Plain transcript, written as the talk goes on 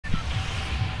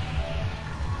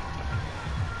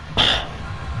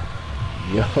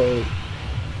Yo, it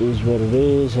is what it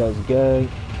is. How's it going?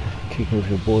 Kicking with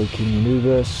your boy King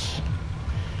Anubis.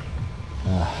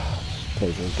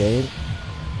 Play the game.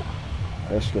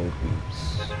 Let's go,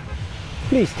 peeps.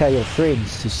 Please tell your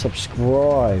friends to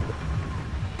subscribe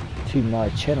to my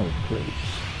channel, please.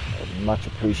 I'd much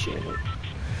appreciate it.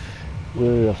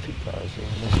 We're off to guys.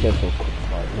 Let's go for a quick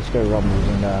fight. Let's go Rumbles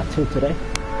and Tilt today.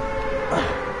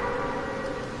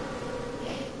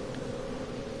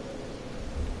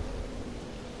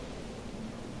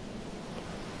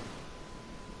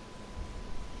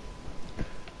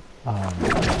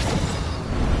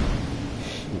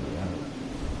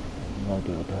 No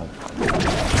idea what the hell.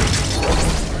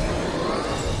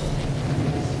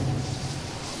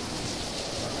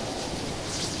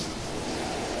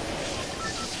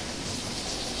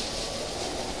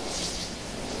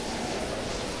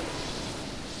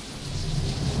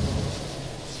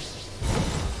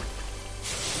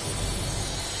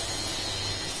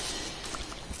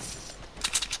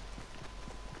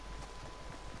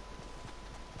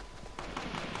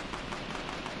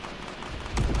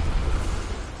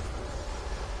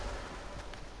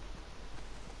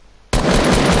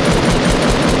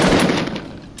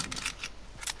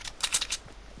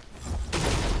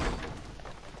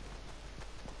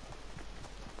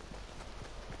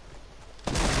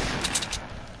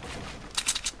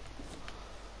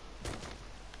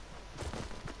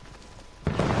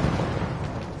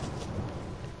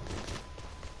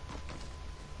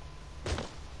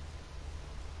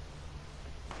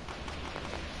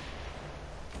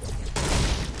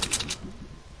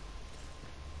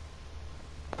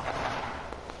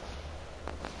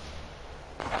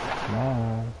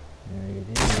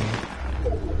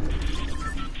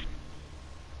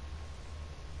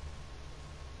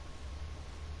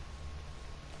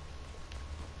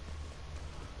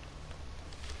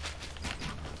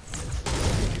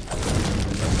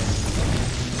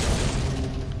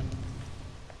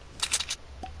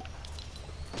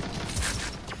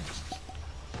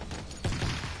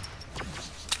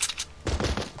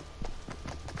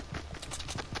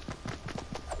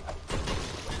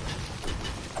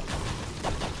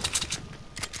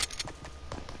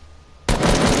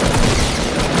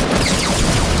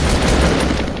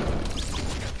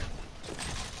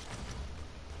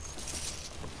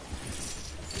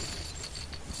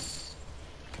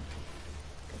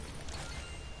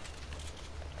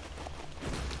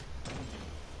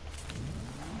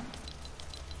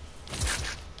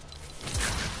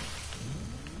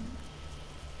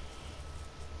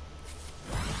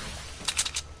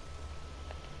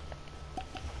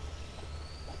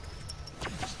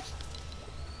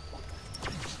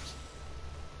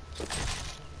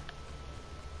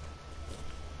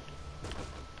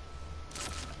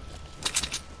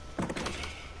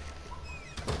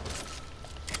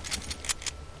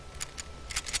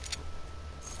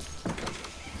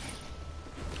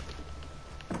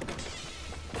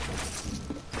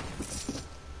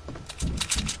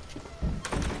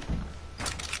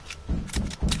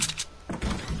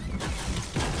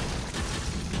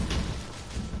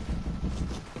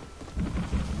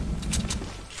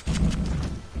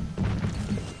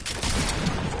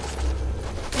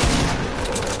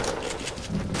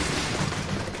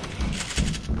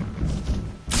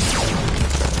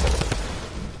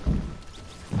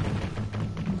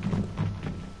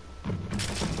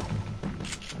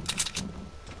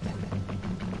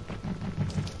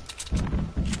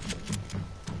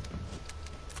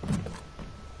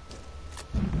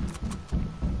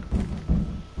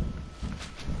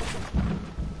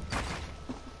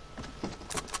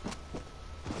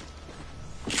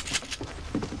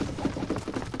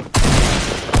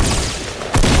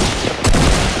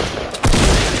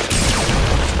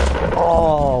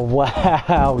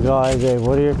 Wow, guys, hey,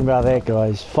 what do you reckon about that,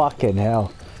 guys? Fucking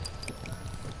hell.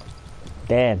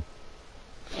 Damn.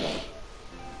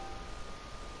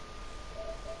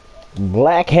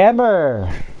 Black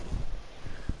Hammer!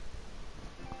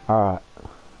 Alright,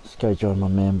 let's go join my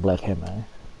man Black Hammer.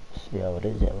 See how it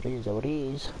is, how it is, how it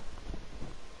is.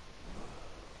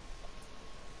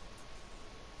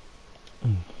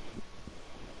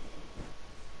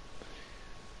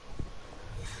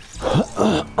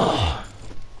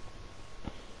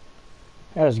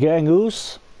 How's it going,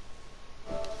 Goose?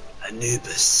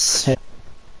 Anubis.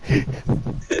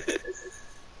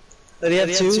 Any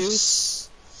have twos?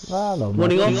 Ah, no,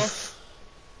 Morning off?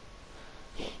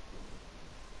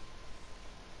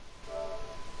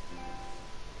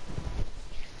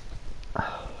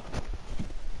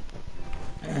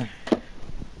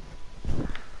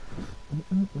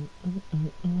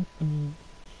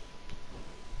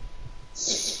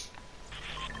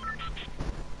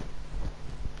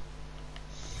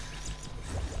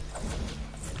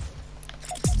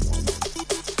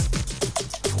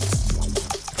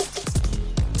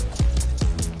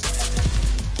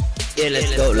 Yeah,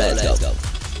 let's go, let's go.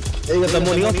 Hey, you got the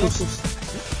money off?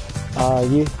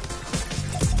 Yeah.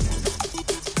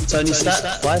 Tony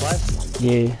stat, 5?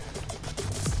 Yeah.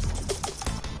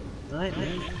 Right,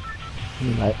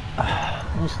 Mate,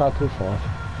 let's start till 5.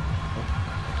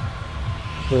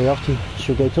 Where are you off to?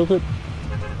 Should we go tilted?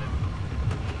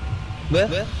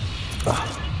 Where?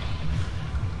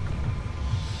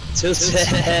 Tilted.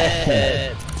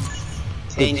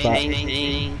 Good start.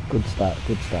 Good start,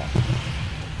 good start.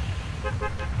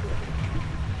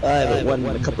 I haven't won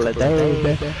a couple of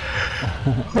days.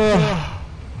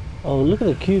 Oh, look at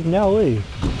the cube now, eh?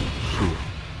 Shit.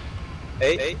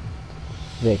 Hey?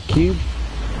 That cube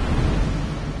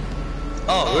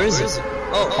Oh, where is it?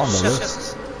 Oh, on the shit.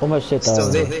 left. Almost at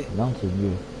Still the there. mountain,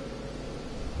 yeah.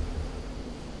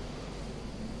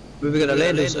 Where we gonna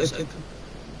land or something?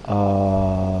 We're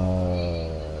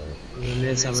gonna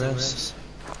land somewhere else.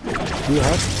 Do you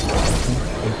have?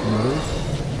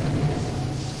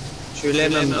 Should we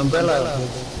land on umbrella?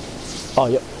 Oh,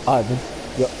 yep. Alright then.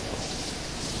 Yep.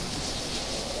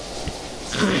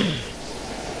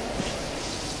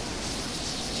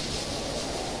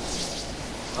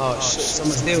 Oh shit,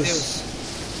 someone's deals.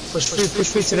 Push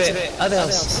through to the other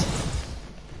house.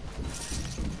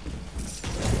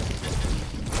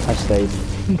 I stayed.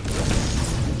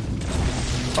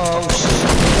 Oh shit.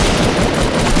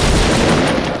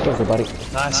 Careful, buddy.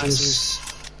 Nice.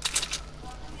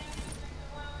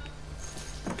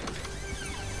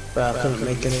 Bro, I couldn't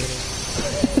make it.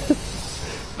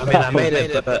 I mean, I made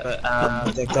it, but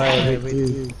the guy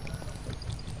withdrew.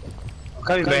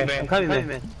 I'm coming,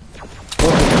 man.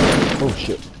 Oh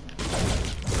shit.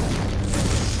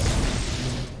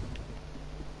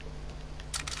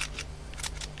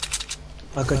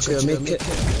 I got you a make it.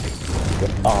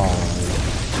 Oh.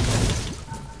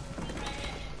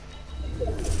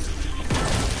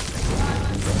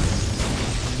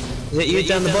 Is it you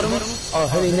down the bottom? Oh,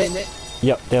 hitting it.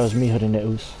 Yep, that was me hitting it.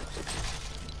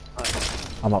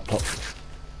 I'm up top.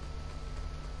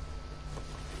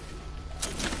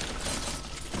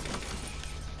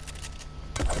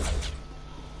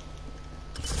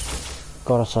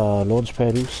 Got us launch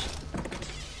paddles.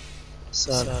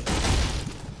 Sad.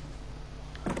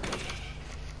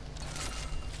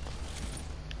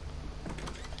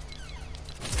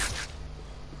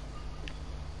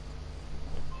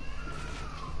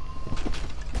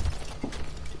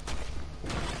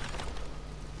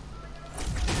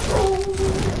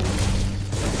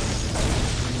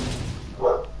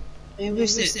 Hey,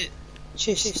 where's it?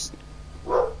 Chest.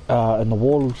 In the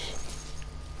walls.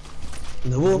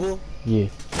 In the wall? Yeah.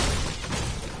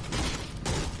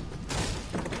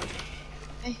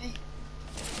 Hey.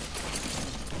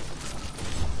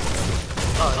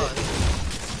 Oh,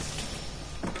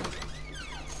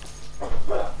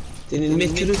 yeah. Didn't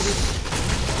make it.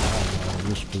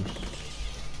 Yes, please.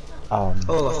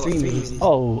 Oh, 3 minutes.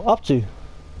 Oh, up to. I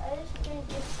just gonna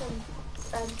get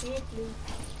some beer blue.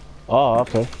 Oh,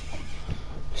 okay.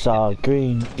 So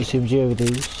green SMG over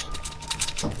these.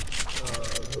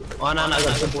 Oh, no, I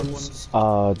got good ones.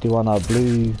 Do you want a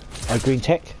blue, a green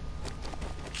tech?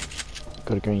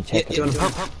 Got a green tech. Yeah, do you want a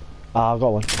pump? I've got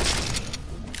one.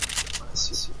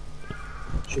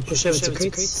 Should we push over to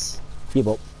crates? Yeah,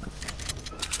 but.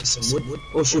 There's some wood.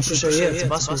 Or should we push over here to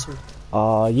basket?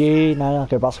 Yeah, no,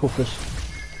 go basketball first.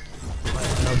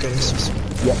 And I'll go this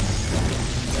one. Yep.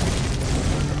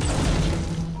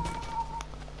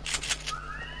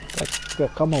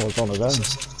 That come on was on his own.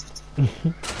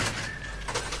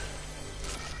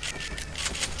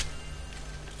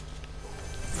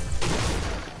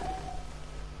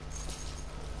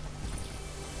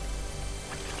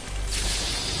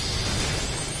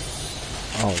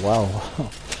 Oh wow.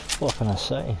 What can I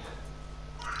say?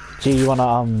 Do you want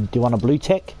a blue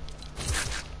tech?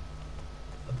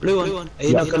 A blue one? Are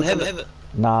you not gonna have it?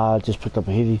 Nah, I just picked up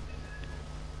a heavy.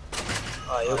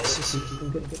 Oh, yeah.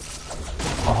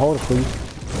 I'll hold it for you.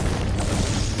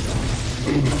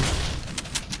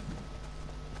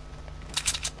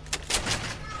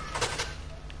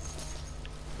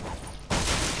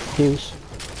 Heals.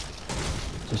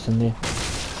 Just in there.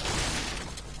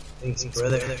 Thanks,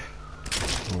 brother.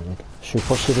 Should we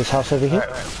push to this house over here?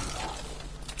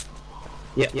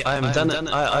 Yeah, I haven't done it.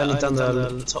 I only done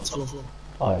the top floor.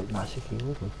 Oh, nice if you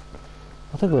would.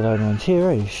 I think we're the only ones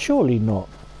here, eh? Surely not.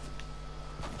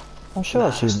 I'm sure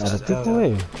I've seen other people,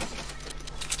 eh?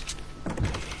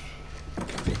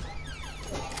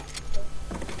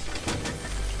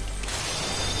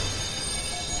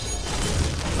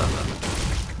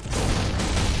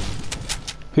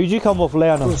 Who'd you come off,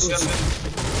 Leona?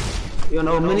 You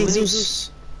know mini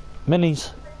Zeus?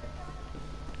 Minis.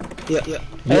 Yeah.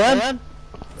 Yeah.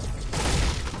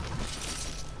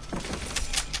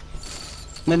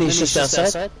 Mini's just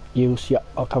outside. Use, yeah,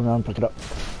 I'll come around and pick it up.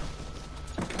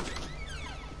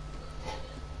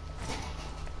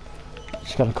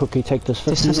 Just got a cookie, take this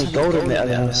 50. There's some gold in the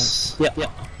other house. Yeah.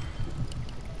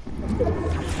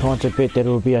 I want to bet that it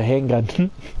will be a handgun.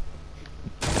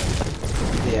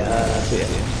 Yeah.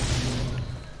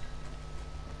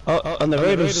 Oh, on the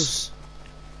Raiders.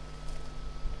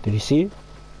 Did he see you?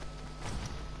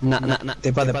 Nah.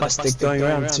 They're by the bus. They're going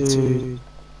around to.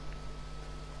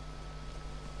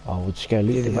 Oh, we'll just go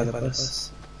loot They're by them. the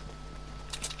bus.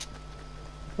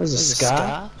 Where's the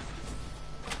scar?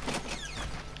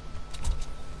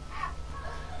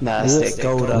 Nah, it's that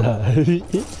gold up.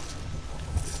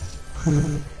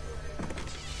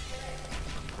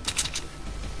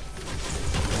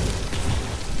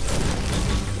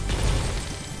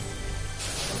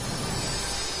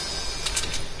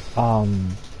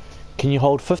 Can you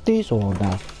hold 50s or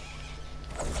no?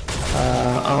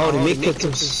 I'm holding meat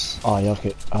kittens. Oh, yeah,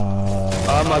 okay.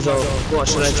 I might as well. What,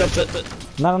 should I jump it?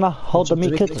 No, hold the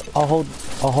meat kits. I'll hold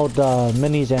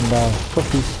minis and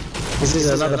 50s.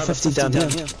 There's another 50 down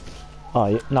here. Oh,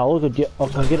 yeah. No, all good. Yeah, I'll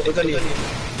come get it. I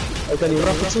got any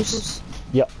rocket tools?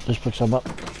 Yep, just pick some up.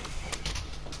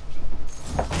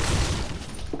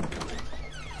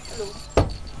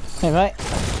 Hey, mate.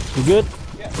 You good?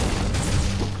 Yeah.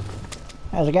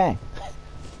 How's it going?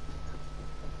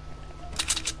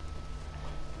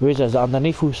 Where's that? Is it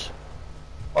underneath us?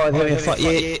 Oh, they're having a fight.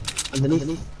 Yeah.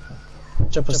 Underneath.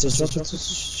 Jump us those rocket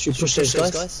tools. Should we push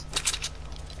those guys?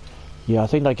 Yeah, I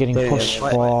think they're getting pushed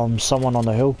from someone on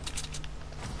the hill.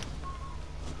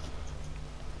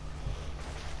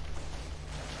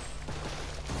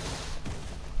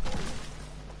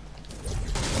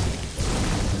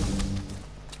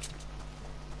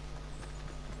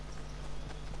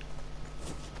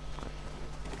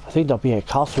 I think they'll be at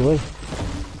Castle, eh?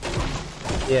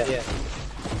 Yeah.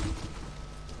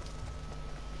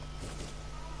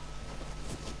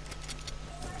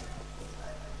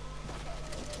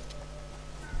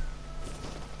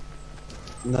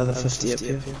 Another 50 up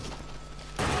here.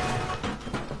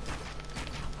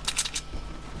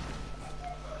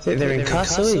 I think they're in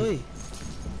Castle.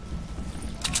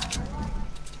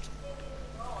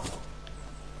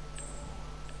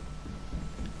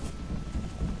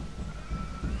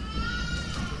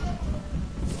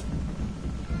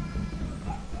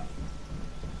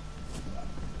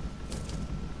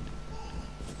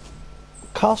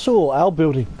 Castle or our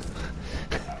building?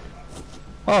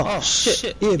 Oh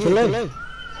shit. Yeah, below.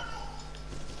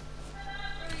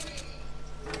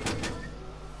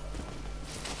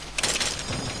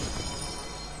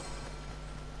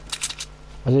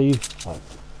 Is it you? Oh.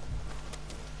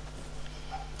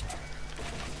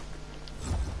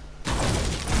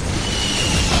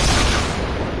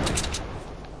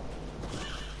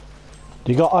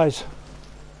 Do you got eyes?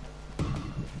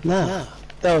 Nah,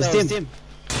 that was dim.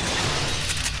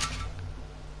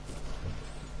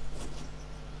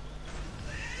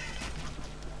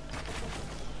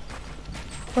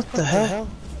 What the hell?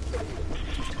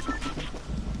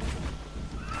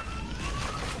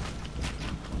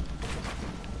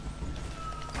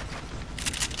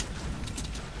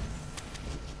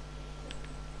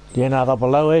 Yeah, no, they're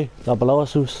below, eh? They're below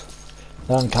us.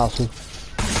 They're in Castle.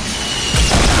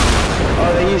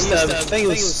 Oh, they used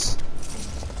fingers.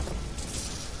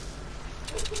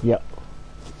 Yep.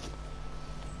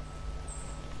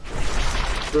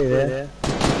 Yeah.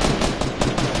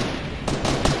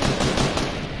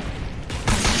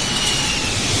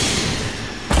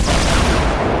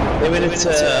 They went into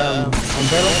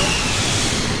Umbrella.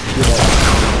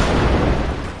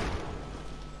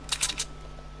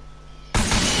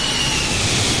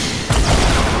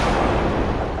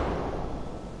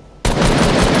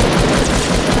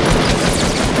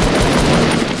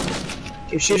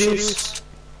 Keep shooting.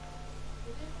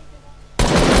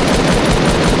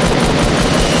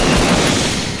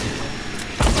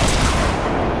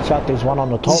 Shout, there's one on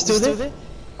the top. Still there?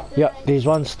 Yeah, there's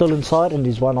one still inside and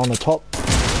there's one on the top.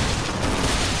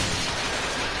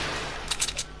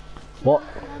 What?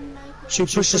 Should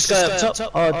we push this guy up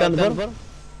top? Oh, down the bottom?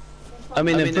 I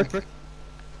mean the brick.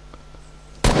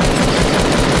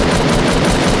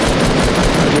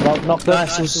 Knocked it.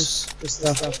 Nice. Good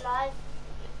stuff. Live.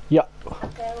 Yeah.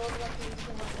 Okay, we'll look into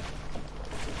it.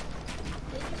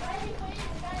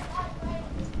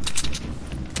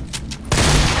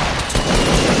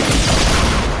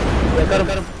 Yeah, got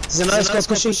him. There's a nice guy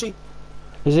pushing.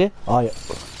 Is he? Oh, yeah.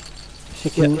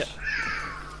 Secures. Yeah.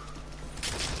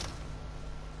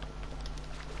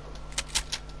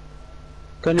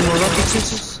 Got any more rocket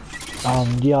tools?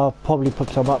 Yeah, I'll probably pick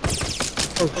some up.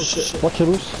 Oh shit. Watch it,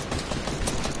 Roos.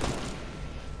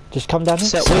 Just come down here.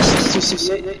 Set west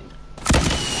 268.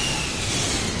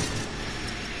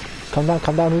 Come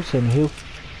down, Oops, and heal.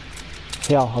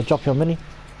 Here, I'll drop your mini.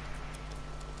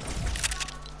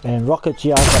 And rockets,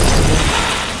 yeah, I got it.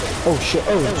 Oh shit,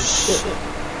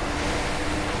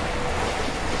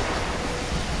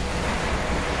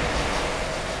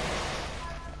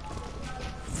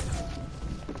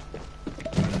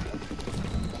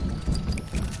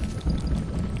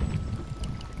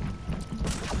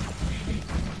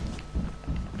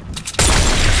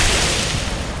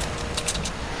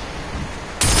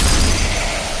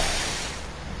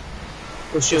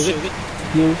 Oh shit,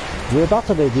 We're about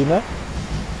to do you know?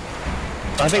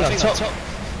 I think I'm top.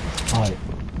 Alright.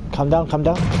 Come down.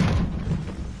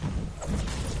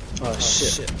 Oh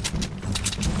shit.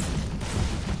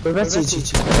 We're about to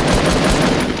GG.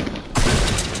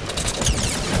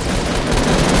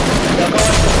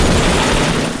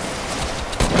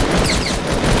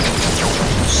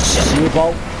 See you,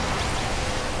 Bolt.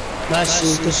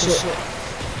 Nice, good shit.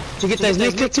 Did you get those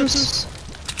nuclear tools?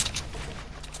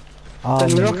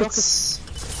 The rockets?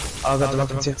 Oh, I got the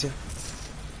rockets too.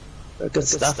 Good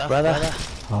stuff, brother.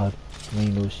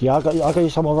 Yeah, I got you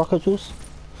some more rocket tools.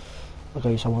 I got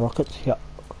you some more rockets, yeah.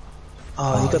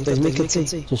 Oh, you got those nuclear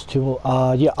tools? Just 2 more.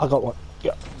 Yeah, I got one.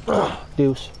 Yeah.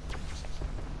 Deals.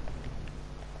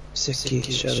 Sick,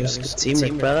 Shadows. Good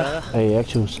teammate, brother. Hey,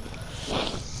 actuals.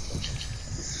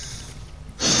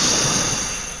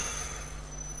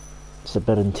 It's a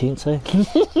bit intense, eh?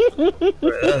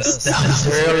 That's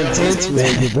real intense,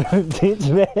 man. Intense,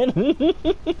 man.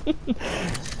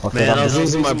 Okay, Man, I was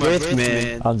losing my breath,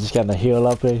 man. I'm just gonna heal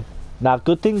up, eh? Nah,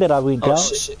 good thing that I went down.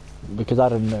 Shit. Because I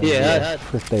didn't know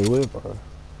if they were, bro.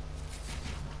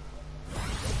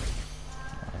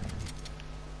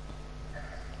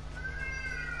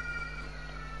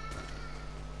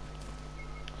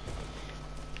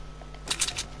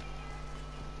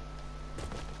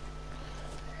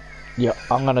 Yeah,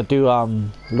 I'm gonna do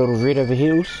little red over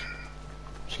heels.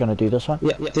 Just gonna do this one.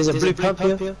 Yeah, there's a blue pump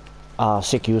here.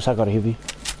 Sick heels, I got a heavy.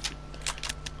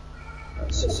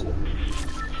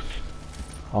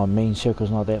 Oh, main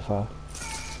circle's not that far.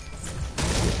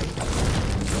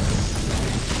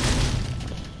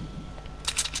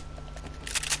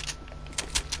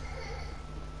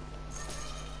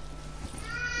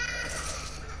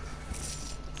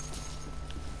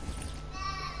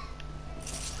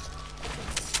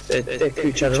 They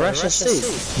crew trying to rush us, see?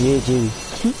 Yeah, gee.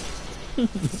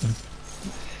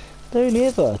 Don't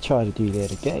ever try to do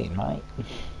that again, mate.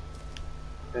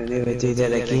 Don't ever do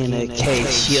that again, okay,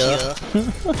 sure.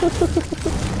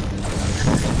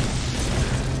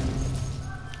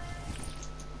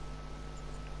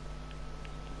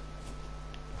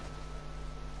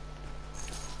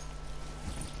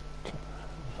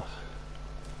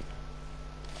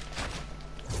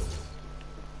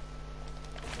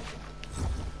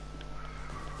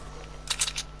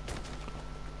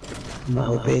 My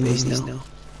whole bandage now.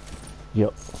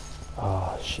 Yep.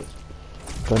 Oh shit.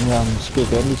 Got any spare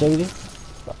bandage over there?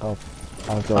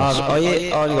 I've got Oh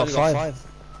yeah, I only got 5.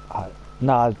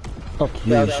 nah, not to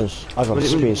use, just I got a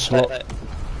spare slot.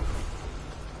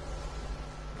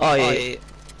 Oh yeah.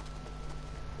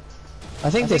 I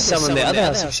think there's some in the other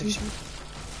house.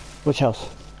 Which house?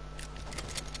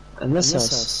 In this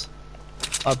house.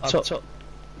 Up top.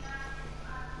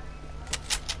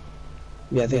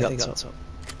 Yeah, I think up top.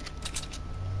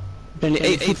 Only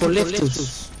 8 people left.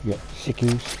 Yeah, sick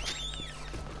use.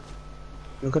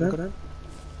 Look at that. You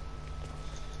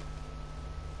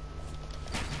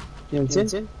know what I'm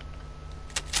saying?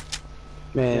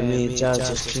 Man, me and Jar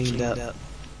just cleaned up.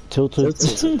 Tilted.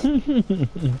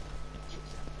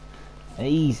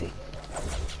 Easy.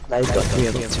 Now he's got 3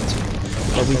 of them.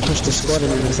 But we pushed the squad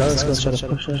and then his other squad tried to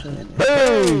push us.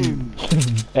 Boom!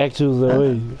 Actuals the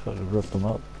way. Fucking rip them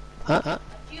up. Huh?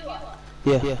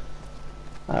 Yeah.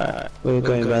 Alright, where are we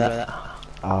going by that?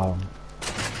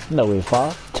 Nowhere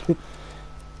far.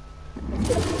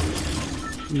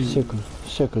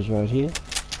 Circle's right here.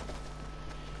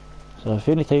 So if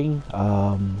anything,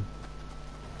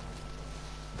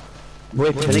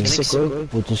 wait for the next circle.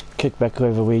 We'll just kick back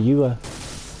over where you are.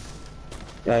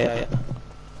 Yeah.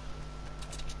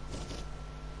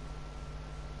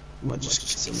 Might just get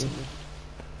some.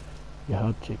 Your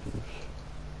hard checkers.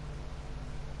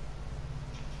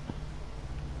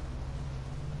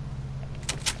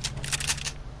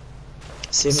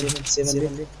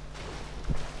 Seven.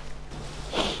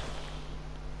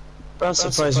 I'm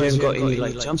surprised we haven't got any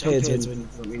like jump heads in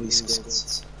any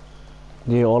squads.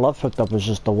 Yeah, all I've picked up was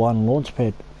just the one launch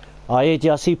pad. Oh yeah,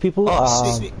 do I see people?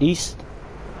 East.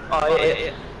 Oh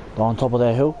yeah. On top of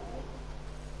that hill.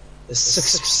 There's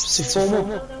 6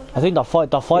 more. I think they're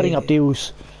fighting up there.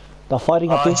 They're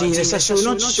fighting up there. Jesus, that's your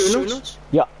launch.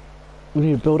 Yeah. We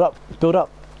need to build up.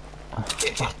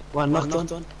 One knocked on.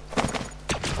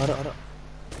 Hold.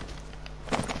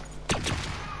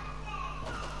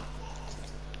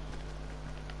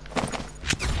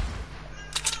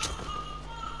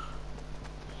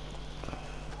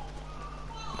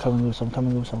 I'm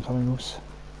coming loose.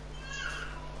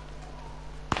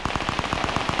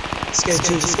 Scared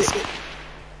too.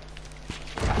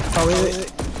 Oh,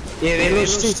 wait. Yeah, they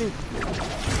launched too.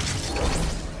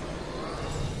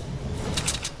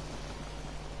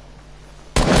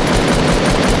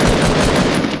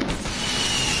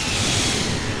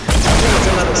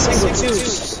 Single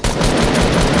twos.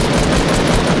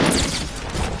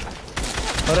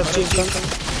 Hold up,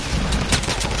 James.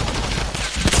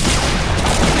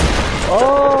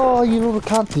 Oh, you little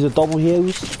cunt. There's a double here.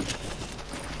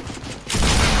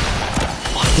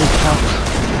 Fucking cunt.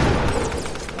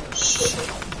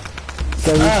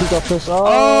 Go, you got this.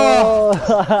 Oh!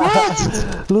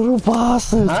 What? Little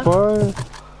bastards, bro.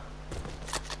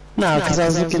 No, because I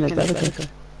was looking at that. Okay.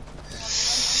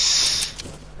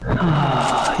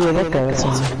 Yeah, that guy was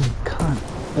on. Cunt.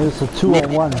 It's a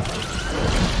 2-on-1.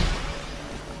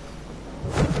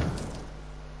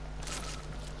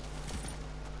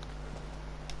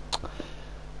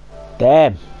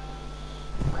 Damn.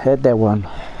 Had that one.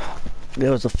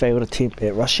 There was a failed attempt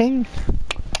at rushing.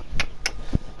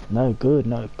 No good.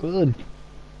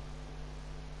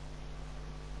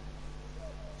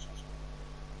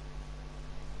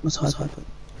 What's hard?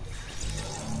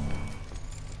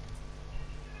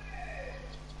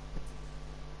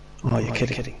 Oh, you're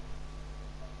kidding.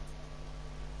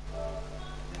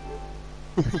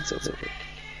 So good.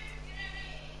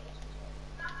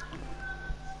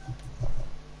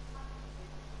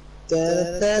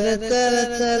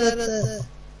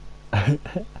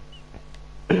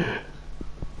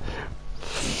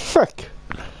 Frick.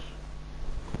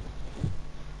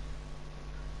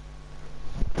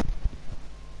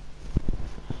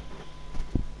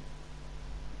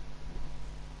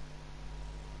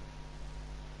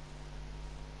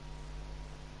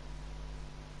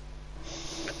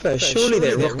 Bro, surely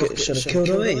that rocket should have killed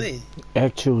away.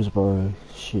 Actuals, bro.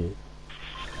 Shit.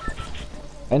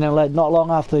 And then, like, not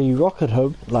long after you rocket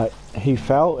him, like, he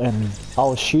fell and I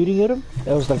was shooting at him.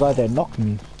 That was the guy that knocked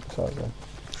me. So I was like,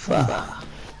 Fuck.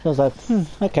 I was like,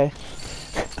 okay.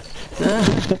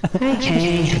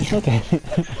 Okay.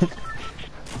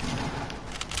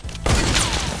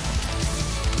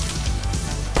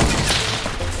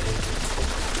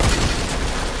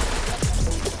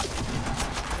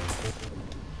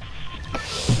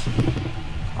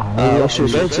 I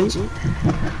should go to.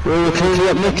 We'll clean you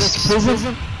up next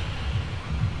prison.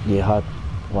 Yeah, hard.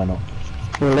 Why not?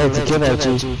 We'll lay together,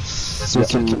 G. So we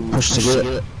can push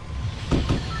together.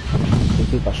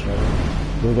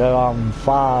 We'll go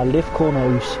far left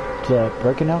corner to the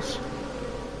broken house.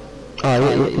 Oh,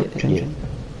 yeah.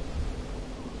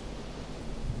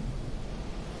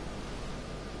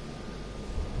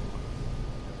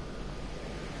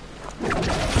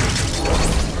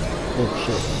 Oh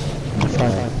shit.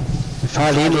 Fine. If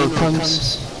Harley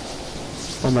comes,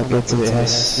 I might go to the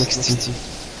house next to you.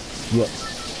 Yep.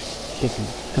 Chicken.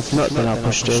 If not, then I'll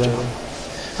push straight over.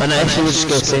 Oh no, actually we'll just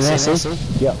go to the same house, eh?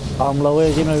 Yep. I'm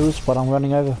lower generals, but I'm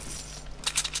running over.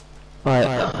 Alright.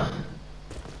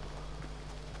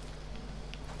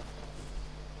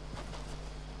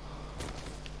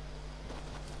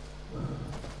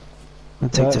 I'll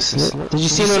take the slip. Did you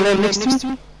see no land next to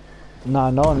me? No,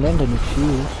 no one landed in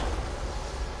fuels.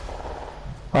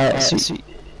 Alright, sweet.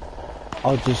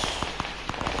 I'll just...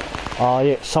 Oh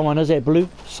yeah, someone is at blue.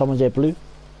 Someone's at blue.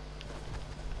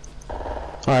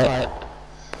 Alright.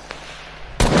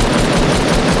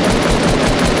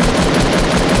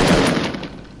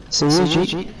 So you,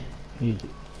 G?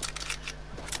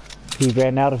 He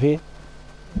ran out of here.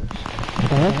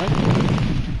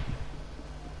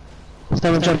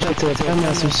 Someone jumped into the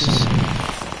farmhouse.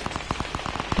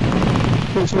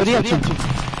 What are you up to?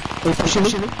 Are you pushing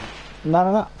me?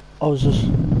 No. I was just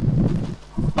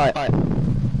Alright.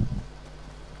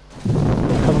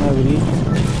 coming over here.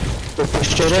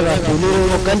 Straight over, we need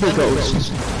more gun goals.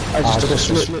 I just took a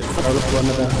slip. I'll look for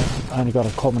another. I only got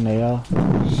a common AR.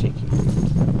 Sick.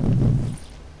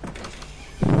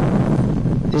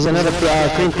 There's another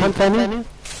green pump down here.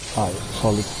 Alright,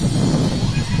 solid.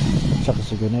 Chuck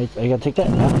us a grenade. Are you gonna take that?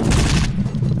 No?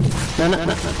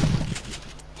 No.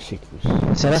 Sick.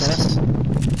 So that's us.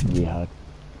 Yeah, hard.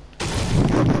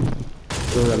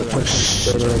 We're gonna push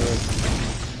straight over.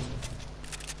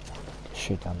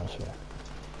 Shoot down this way.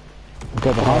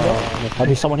 Go behind it. I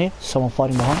see someone here. Someone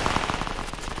fighting behind.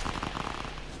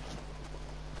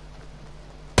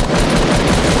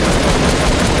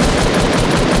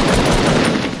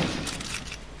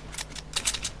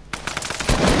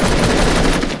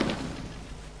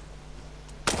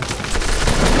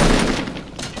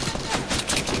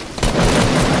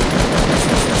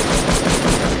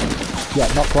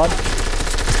 Knock one.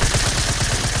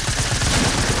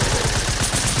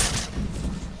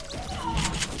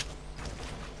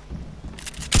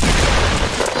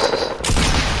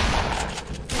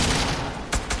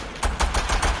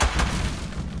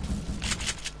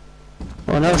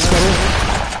 One else, buddy.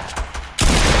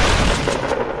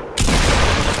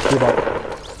 Give up.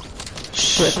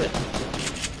 Shit.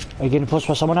 Are you getting pushed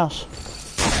by someone else?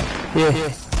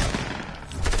 Yeah.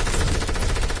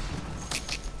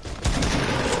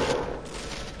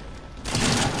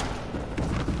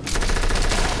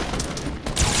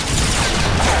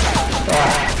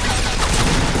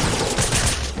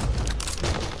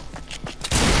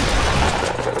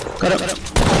 Got it.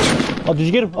 Oh, did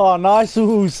you get him? Oh, nice,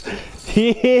 Oos.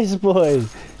 Yes, boy.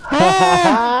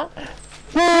 Fuck!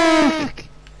 Hey,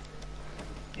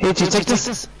 did you take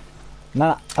this?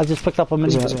 Nah, I just picked up a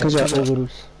mini. Good job. All good,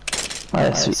 Oos.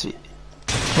 Alright, sweet.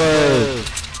 Whoa.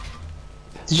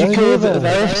 Did you kill the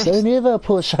virus? Don't ever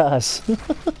push us.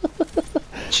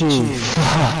 Jeez.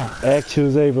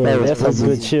 Actuals, eh, bro. That was That's some crazy.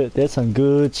 good shit. That's some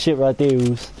good shit right there,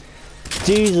 Oos.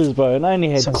 Jesus, bro. And I only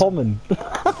had common.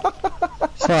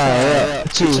 Fire up.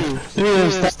 Jeez.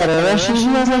 You started rushing.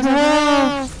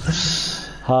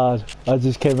 Hard. I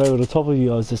just came over the top of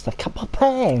you. I was just like,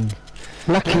 kapapang.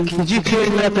 Lucky. Did you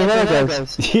clean out the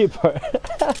logos? Yeah, bro.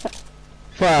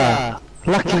 Fire.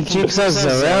 Lucky keeps us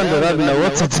around and I don't know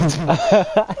what to do.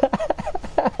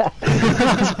 I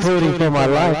was rooting for my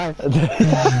life.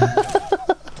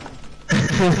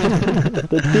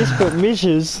 The desperate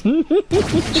measures.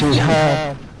 She's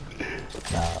hard.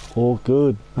 All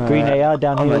good. Green AR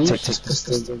down I'm here. gonna Oos. take this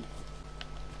pistol.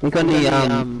 You got any,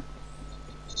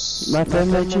 my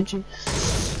friend, Reggie?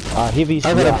 Heavies.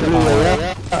 I got yeah, a blue,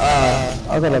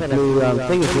 I got a blue,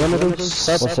 thing if you want to do.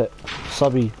 what's it?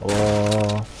 Subby.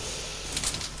 Oh.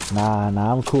 Nah,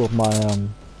 I'm cool with my,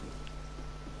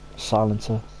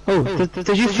 silencer. Oh,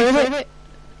 did you feel it?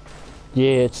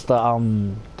 Yeah, it's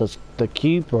the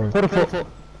cube, bro. What?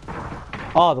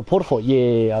 Oh, the portafort.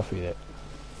 Yeah, I feel that.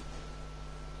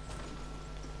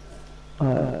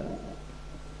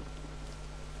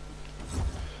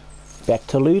 Back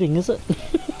to looting, is it?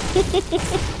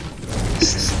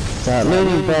 Start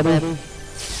looting, baby.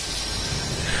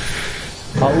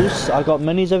 Oos, I got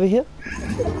minis over here.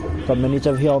 Got minis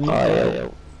over here on me. Oh, yeah.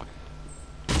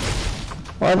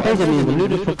 Well, I didn't even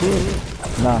loot it for good.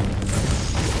 Nah.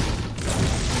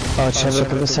 Oh, check look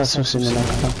at this house was in the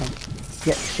next one.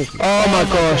 Yeah, shit. Oh my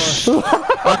gosh.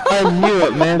 I knew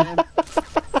it, man.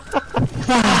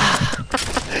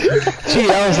 Gee,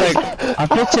 I was like, I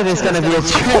picture there's gonna be a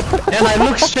trap, and I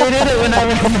looked straight at it when I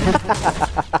ran.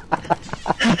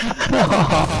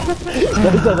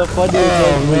 Those are the funniest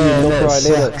ones when you look right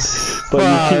at it. But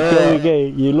you keep going, eh?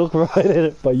 You look right at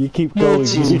it, but you keep going.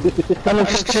 I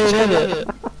looked straight at it.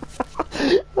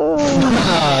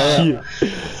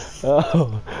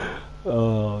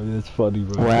 Oh, that's funny,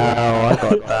 bro. Wow, I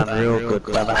got done real good,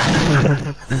 brother.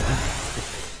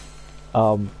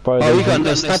 Bro. Oh, you got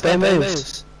the sniper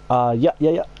moves? Yeah.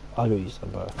 I got you some,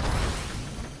 bro.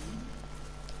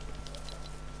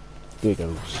 There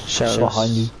goes. Shadows.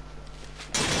 Behind you.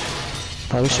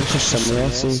 Probably should push somewhere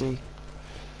else. See.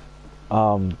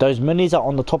 Those minis are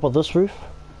on the top of this roof,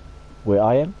 where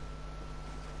I am.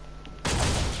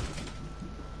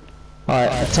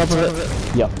 Alright, at the top of it.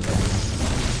 Yep.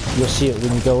 You'll see it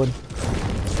when you go in.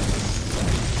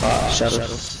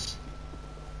 Shadows.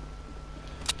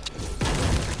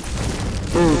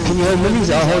 Ooh, can you hold minis?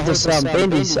 I'll hold this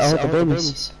bandies. I'll hold the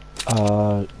bandies.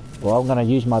 Well, I'm gonna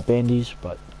use my bandies,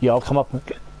 but yeah, I'll come up.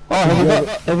 Oh,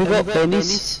 have you got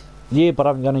bandies? Yeah, but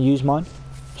I'm gonna use mine,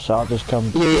 so I'll just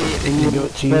come. Yeah, and you give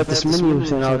it to you. grab this mini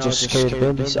and I'll just carry the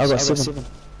bandies. I got 7.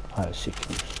 Alright, 6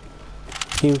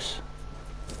 heals.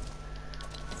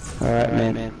 Alright,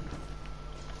 man.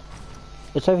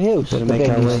 It's over heals. Better The make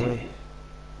our bandies. way.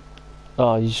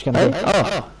 Oh, you're just gonna. Hey, go?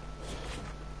 oh.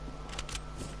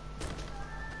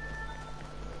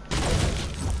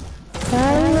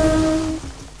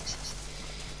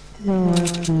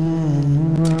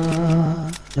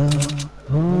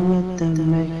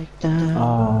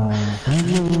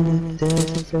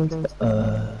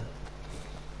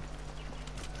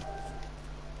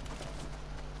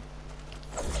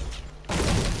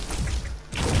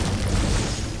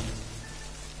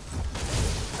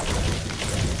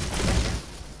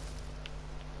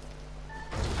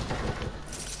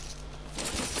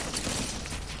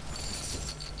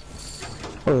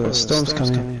 Oh, the storm's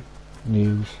coming.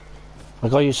 News. I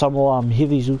got you some more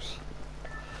heavy Zeus.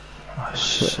 Oh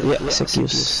shit, yeah, 6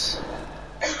 use.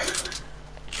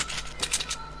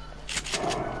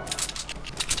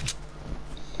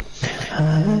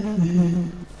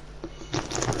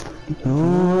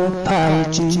 No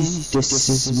apologies, this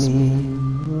is me.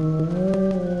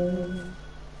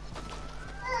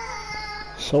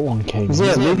 Someone came Is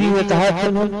there a movie with the hype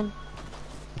on?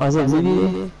 Oh, is there a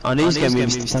movie? Oh, these gonna be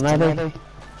tonight.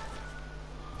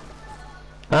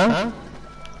 Huh?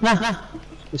 Nah.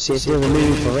 You see, if there's a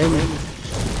movie for Raymond.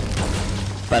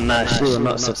 But nah, she will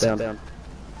not sit down.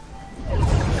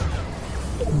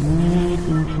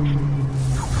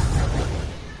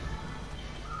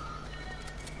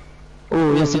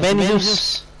 Oh, yes, the Benny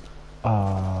juice.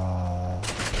 I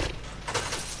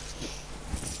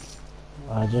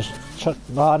just chuck.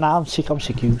 No, I'm sick. I'm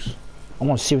sick. Use.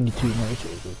 I'm on 72 now. It's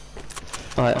really good.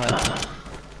 Alright.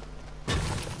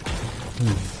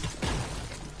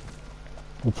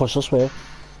 We'll push this way.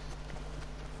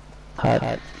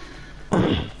 Hard.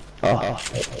 Oh.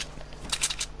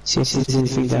 See if there's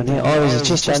anything down there. Oh, there's a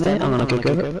chest down there. I'm gonna go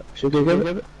grab it. Should we go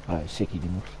grab it? Alright, sick.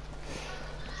 Anymore.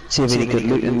 See if any good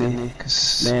loot in there.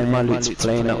 Cause man, my loot's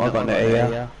playing up. I got no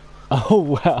AR. Oh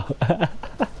wow.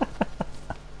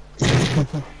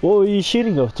 What were you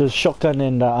shooting of? The shotgun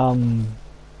and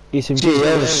SMG? Gee,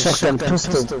 that was a shotgun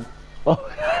pistol. Oh.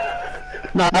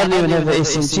 No, I didn't even have the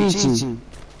SMG.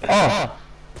 Oh.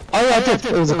 Oh yeah, I did.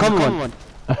 It was a common one.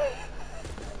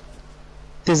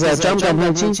 There's a drum gun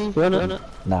here, G. You want it?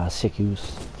 Nah, sick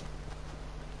use.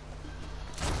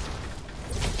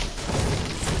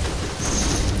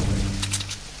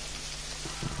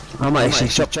 I might actually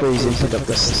shop these and pick up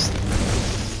this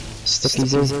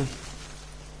stickies here.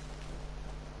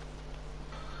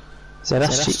 Is that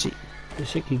us, G?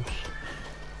 Sick use.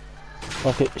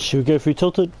 Okay, should we go through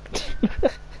tilted?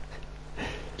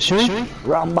 Should we?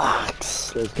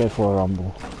 Rumbox! Let's go for a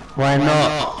rumble. Why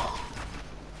not?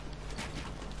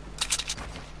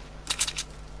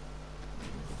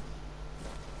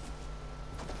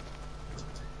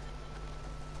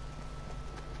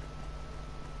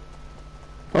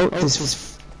 Oh,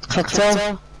 this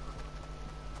cocktail.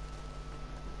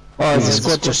 Oh, the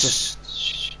squad just...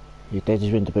 Yeah, they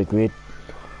just went to big red.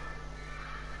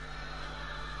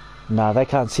 Nah, they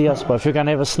can't see us, but if you're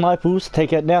gonna have a sniper,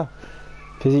 take it now.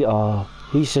 Cause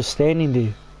he's just standing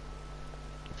there.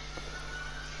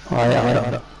 Oh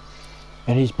yeah,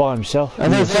 and he's by himself.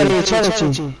 And they're fighting each other.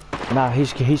 Nah,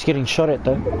 he's getting shot at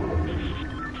though.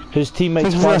 His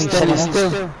teammates fighting someone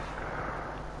else.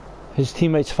 His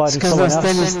teammates fighting someone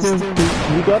else.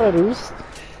 You got it, Oos.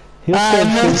 He'll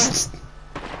stand still.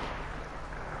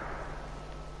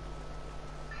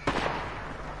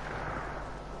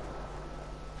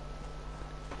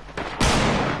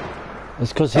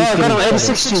 It's because he's getting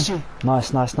shot at.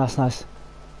 Nice.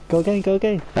 Go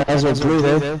again. That's what's blue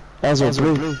though. That's what's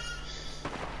blue.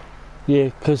 Yeah,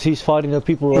 because he's fighting the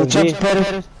people over there.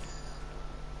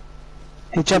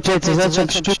 He jumped out, does that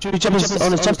jump? He jumped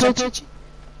on the jump page?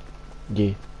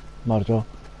 Yeah, might as well.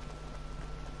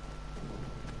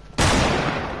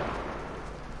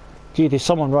 Gee, there's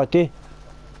someone right there.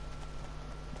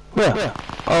 Where?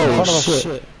 Oh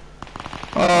shit.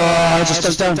 Oh, I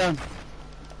just stepped down.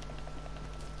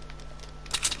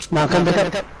 Now come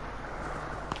back up.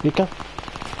 You go.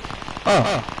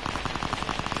 Oh.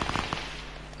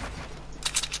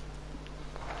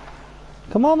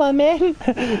 Come on, my man.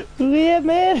 Yeah,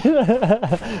 man.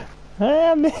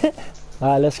 Yeah, man.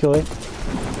 Alright, let's go in.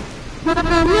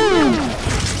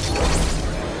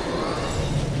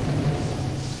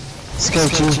 Let's go,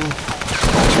 G.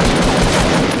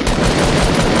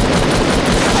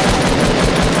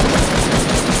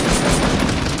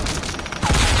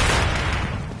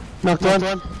 Knocked one.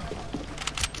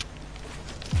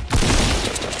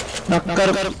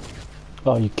 Got him.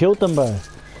 Oh, you killed them, bro.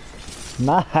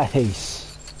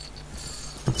 Nice.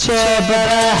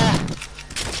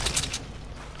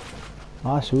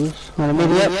 Nice, Oos. I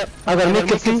got a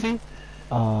make it.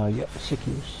 Yep, sick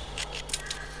use.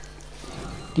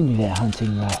 Give me that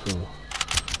hunting rifle.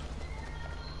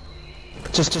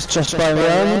 Just by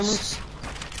rounds.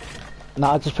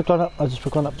 Nah, I just picked one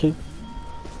up. Too.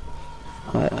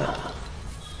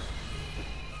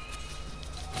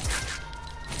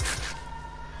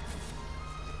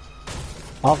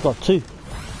 I've got two.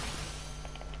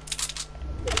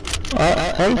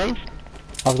 Hey?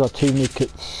 I've got two new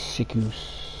kits, sick use.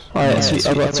 Oh yeah, sweet,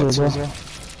 I've got two as well.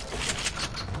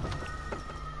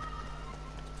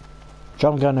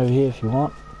 Drum gun over here if you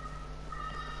want.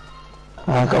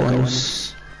 I got one.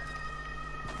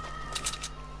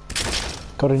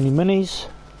 Got any minis?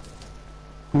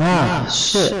 Nah,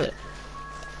 shit.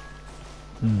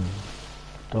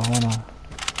 Don't wanna.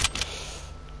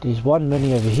 There's one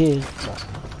mini over here.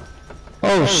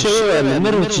 Oh shit, we're in the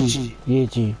middle, G. Yeah,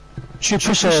 G. Should we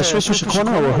push a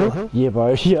corner or a hill? Yeah,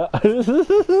 bro. Yeah. Wow,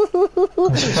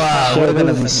 we're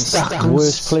gonna be stuck.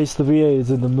 Worst place to be is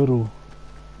in the middle.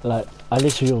 Like,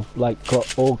 unless you've like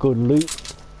got all good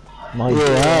loot.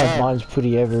 Mine's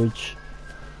pretty average.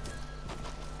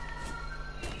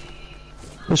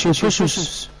 Push. We'll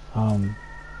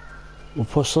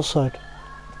push this side.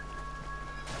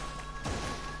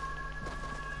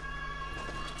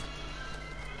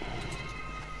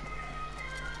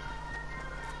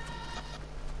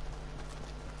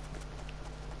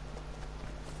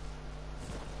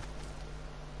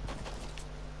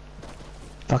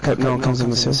 Fuck, hope no one comes on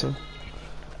this hill.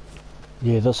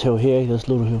 Yeah, this hill here, this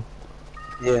little hill.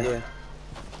 Yeah.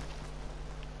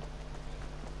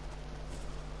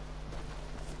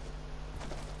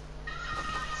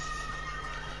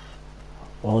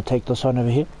 I'll take this one over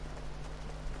here.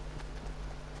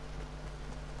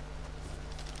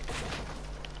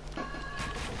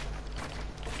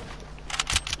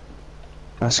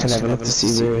 I was gonna have a look to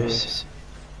see where it is.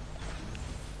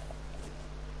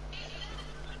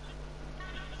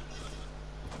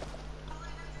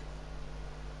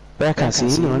 But I can't see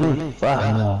anyone,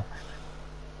 Fuck.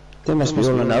 They must be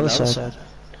all on the other side.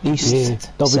 East. Yeah,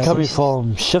 they'll be coming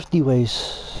from Shifty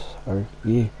ways. Or,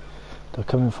 yeah, they're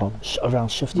coming from around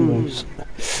Shifty ways.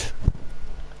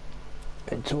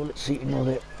 Until let's see and all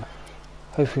that.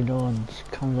 Hopefully no one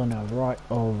comes on our right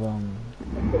of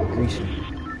Greasy.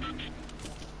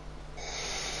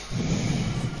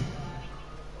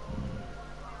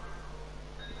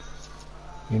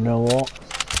 You know what?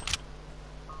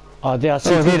 Oh, they are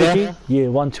there. Yeah,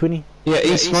 120. Yeah,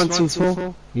 East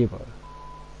 124. Yeah, bro.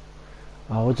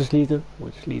 We'll just leave them.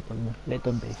 Let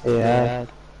them be. Yeah.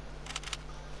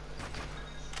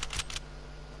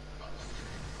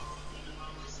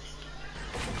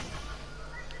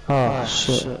 Oh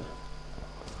shit.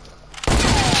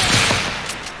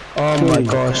 Oh my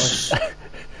gosh.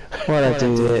 Why'd I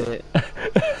do that?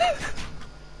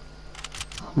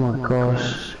 Oh my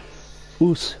gosh.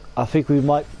 Oos, I think we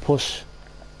might push.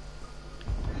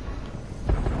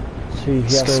 See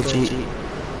here. Let's go, G.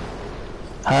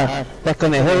 Back on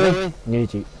the hill. Yeah,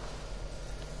 G.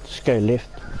 Just go left.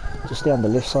 Just down the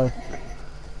left side.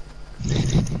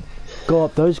 Go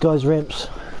up those guys' ramps.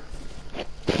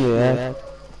 Yeah.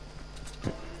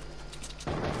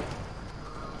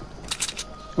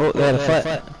 Oh, they had a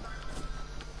fight.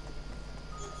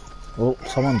 Oh,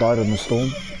 someone died in the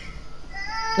storm.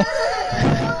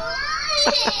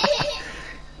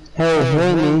 Hey,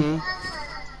 really?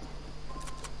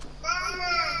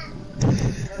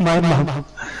 My mom.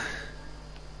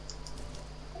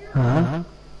 Huh?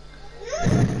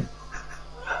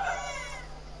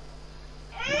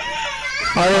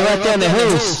 Oh, they're right there in the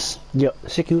hills. Yep,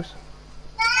 Sikus.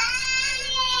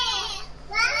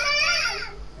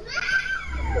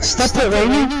 Stop it,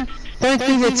 Rainy. Don't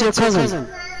think it's your cousin.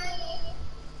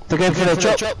 They're going for the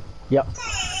drop. Yep.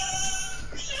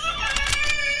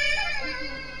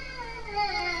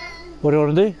 What do you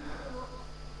want to do?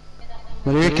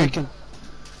 What do you reckon?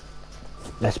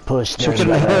 Let's push them,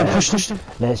 brother.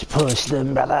 Let's push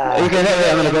them, brother. You go that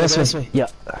way, I'm gonna go this way.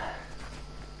 Yep.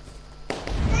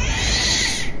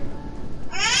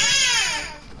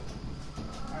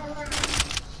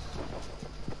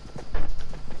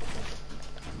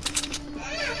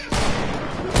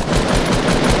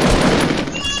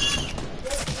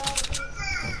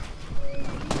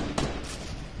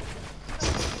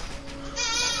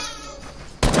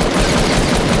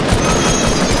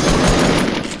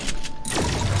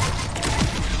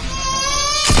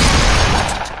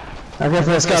 I'll go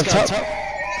for this guy up top.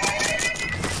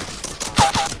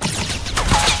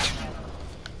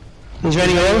 He's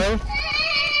running away.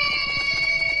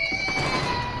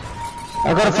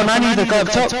 I got a Fanani, the guy up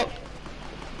top.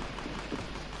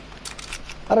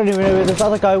 I don't even know where this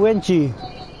other guy went to. He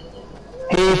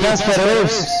bounced by the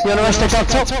roofs. You wanna rush the guy up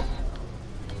top?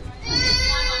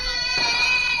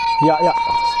 Yeah.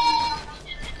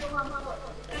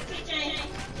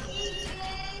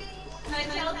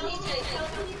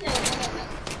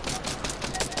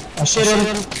 I'll shoot him.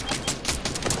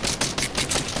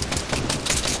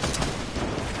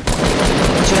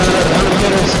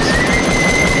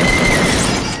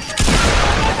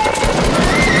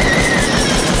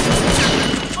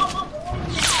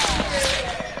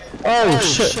 Oh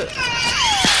shit. He's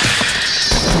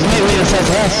made me inside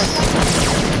the house.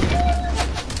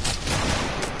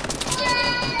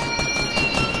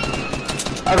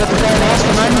 I got the guy in the house,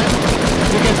 man.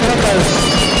 You can put up those.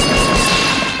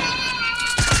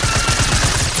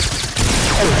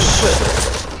 Oh shit.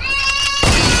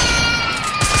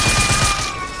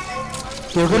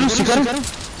 You got him?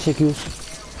 Sikus.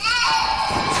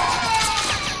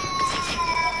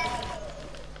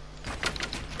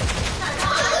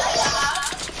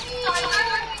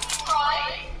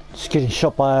 getting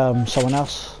shot by someone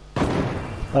else.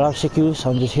 But I'm sick of, so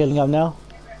I'm just healing up now.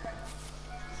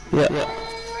 Yeah.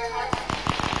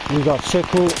 We got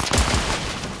circle.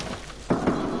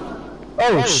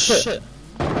 Oh shit.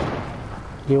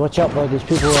 Yeah, watch out, bro. There's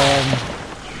people.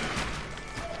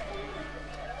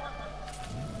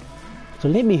 So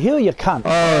let me heal you, cunt.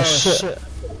 Oh shit.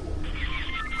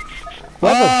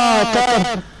 Oh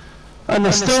god.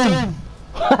 Understand.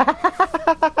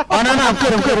 Oh no, I'm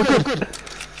good.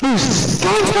 Please.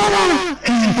 Go.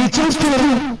 He just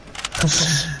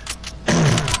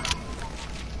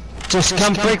Just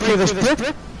come break through this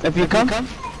brick. If you come.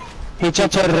 He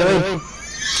jumped out of the way.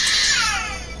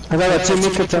 I got a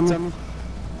teammate to tell me.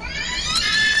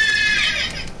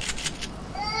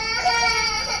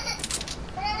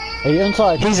 Are you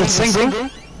inside? He's a single.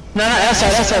 No,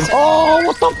 outside. Oh,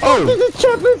 what the fuck is the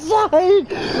chip inside?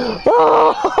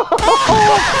 Oh,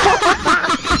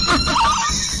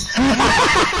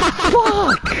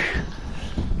 fuck!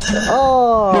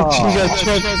 Oh, She got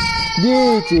tripped.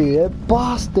 yeah, gee, that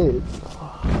bastard.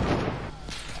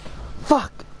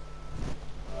 Fuck.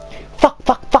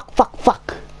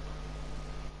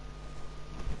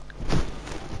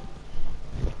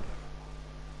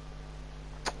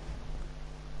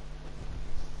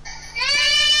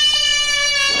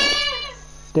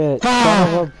 That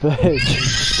son of a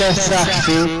bitch. That sucks,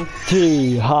 dude.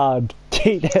 Gee, hard.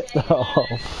 Gee, that. Oh,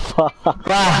 fuck.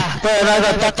 Wow, but I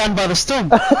got ducked down by the storm.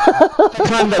 I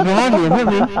climbed up behind me and hit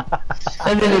me.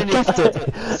 And then he kept it.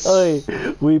 Oi,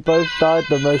 we both died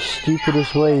the most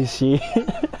stupidest ways, yeah.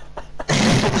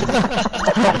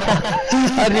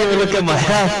 I didn't even look at my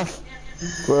health.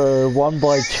 Bro, one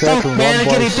by trap and Man,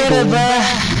 one it's by getting better,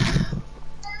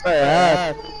 storm. bro.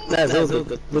 That's all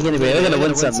good. We're gonna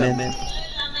win some, man.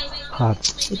 Hard.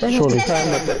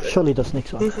 Surely this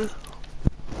next one.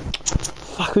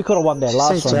 Fuck, we could have won that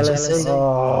last one. Jealousy.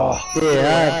 Oh.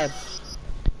 Yeah.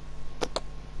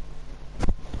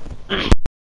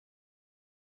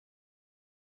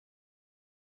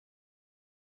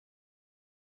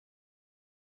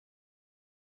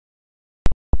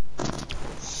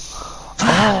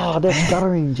 Oh, that's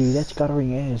guttering, G. That's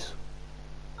guttering ass.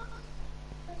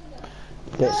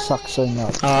 That sucks so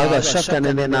much. Oh, I got shotgun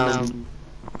and then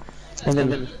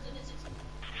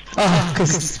oh,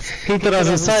 cause he thought I was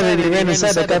inside and he ran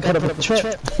inside, that guy put up a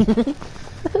trap.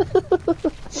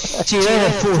 Gee, they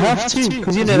had full health too,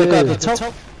 cause you know the guy at the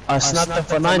top, I snapped him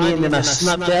for 90 and then I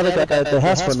snapped the other guy at the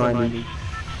house for 90.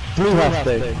 Blue health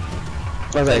though.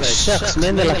 I was like, shucks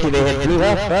man, they're lucky they had blue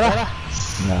health, brother.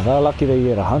 No, they're lucky they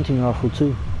get a hunting rifle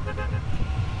too.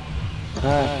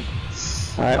 Alright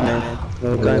man,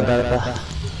 we're going about that.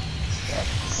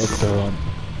 Excellent.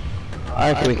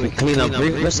 I reckon we can clean up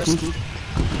risky.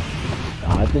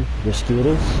 I think risky it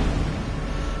is.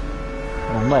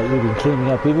 Oh, mate, we've been cleaning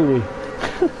up everywhere.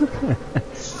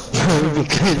 We'll be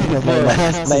cleaning up all the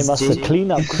houses, They must have G. clean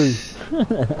up crew.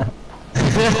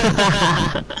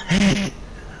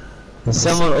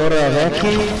 Someone order a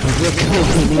vacuum? We're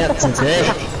cleaning up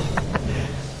today.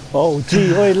 Oh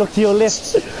gee, oi, look to your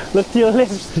left. Look to your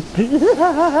left.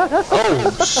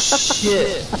 Oh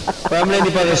shit. But I'm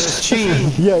landing by this tree.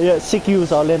 Yeah, sick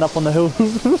use, I'll land up on the hill.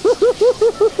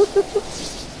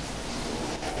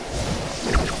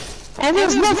 And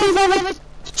there's nothing but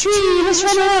a tree, let's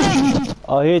run away.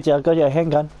 Oh, here, G, I got your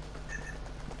handgun.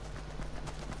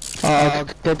 Oh,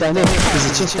 go down there, there's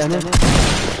a chest down there.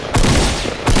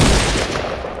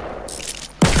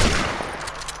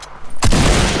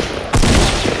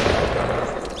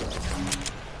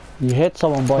 You hit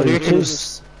someone by What do you your reckon?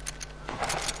 tooth.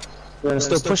 You wanna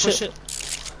still push it?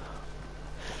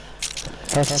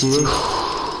 Have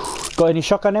to. Got any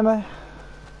shotgun ammo?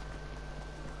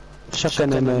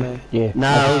 Shotgun ammo. Yeah.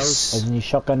 Nice. As any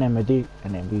shotgun ammo, dude,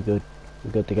 and then we good.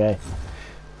 We're good to go.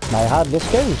 Now, hard, let's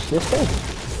go. No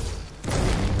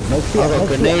fear, I got no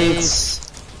fear. grenades.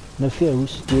 No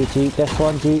fears. Yeah, G, that's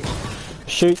one, G.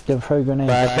 Shoot, then throw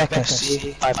grenades. I back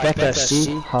us,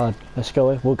 G. Hard. Let's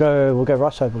go. We'll go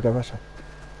right side.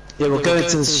 Yeah, we'll go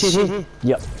into the shit here.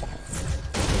 Yep.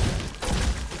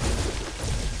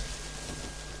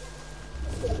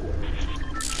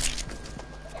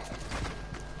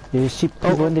 Yeah, see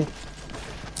people in there.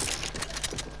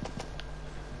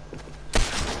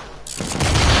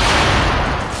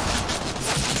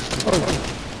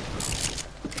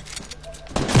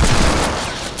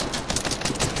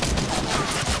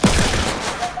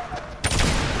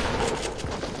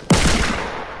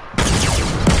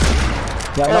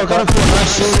 Yeah, Oh, I got him for a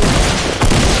nice shot.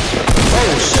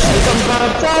 Oh shit, he's on the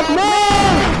top, no!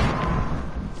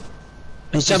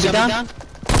 He's jumping down?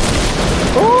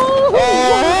 Oh!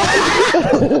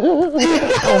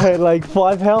 I had like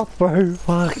 5 health, bro.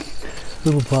 Fuck.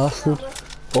 Little bastard.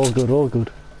 All good, all good.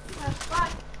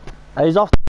 Hey, he's off.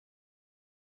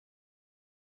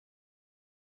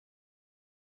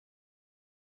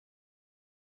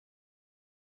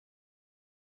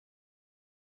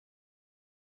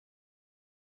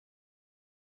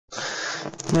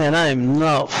 Man, I am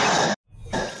not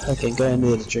fucking going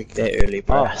there to drink that early,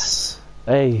 brass.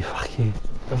 Hey, fuck you.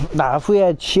 Nah, if we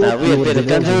had shield, Nah, we had better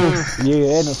guns.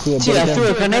 Yeah, and if we had Gee, I better threw a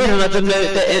guns. grenade and I didn't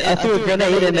know that. I threw a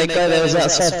grenade and that guy that was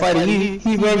outside fighting you,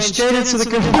 he ran straight into the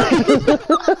grenade.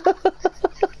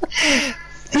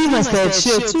 He must have had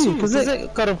shield too, because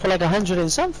it got him for like 100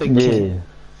 and something. Yeah.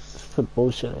 It's put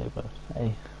bullshit there, but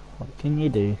hey, what can you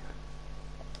do?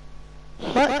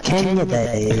 What can you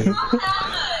do?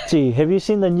 Gee, have you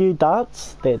seen the new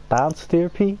darts? That dance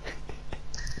therapy?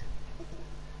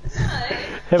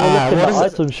 Have a look in what the is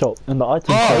it? item shop. In the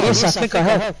item Oh, shop. yes, I think I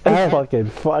have. It's fucking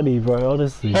funny, bro,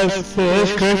 honestly. That's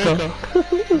cracker.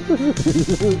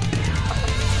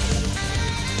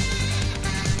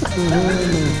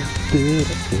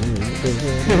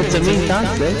 It's a mean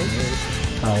dance, eh?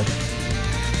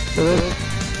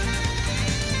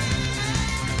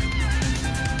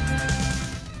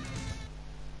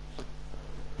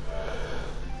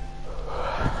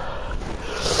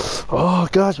 Oh,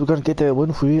 guys, we're gonna get that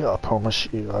win for you. I promise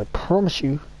you. I promise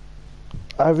you.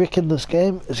 I reckon this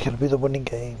game is gonna be the winning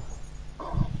game.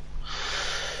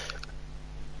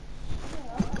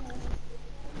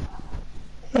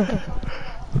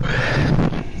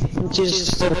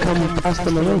 Just sort of come past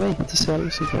them away to see how it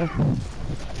looks like.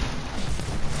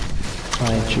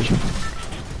 I choose you.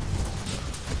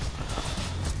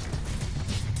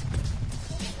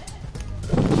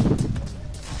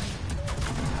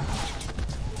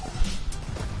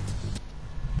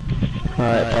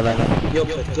 Alright, brother. You'll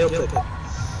click.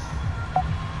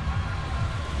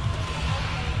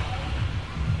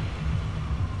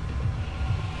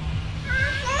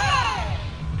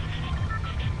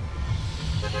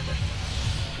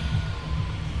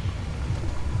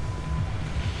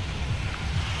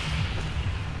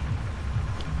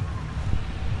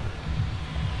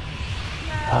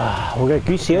 We'll go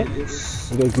Goosey, eh?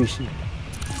 We'll go Goosey.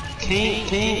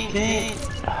 Can't.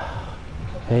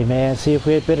 Hey man, see if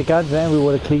we had better guns, man, we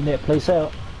would have cleaned that place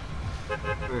out.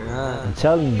 I'm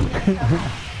telling you.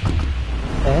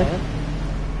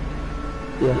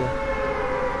 Yeah.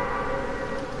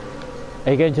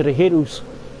 Are you going to the hills?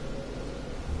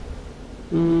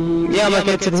 Yeah, I'm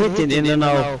going to the hit and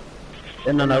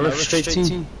then I'll rip straight to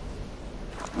you.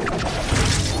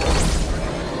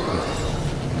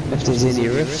 If there's any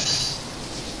rifts.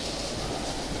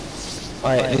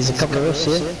 Alright, there's a couple of rifts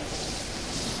here.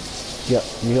 Yeah,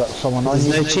 you got someone on There's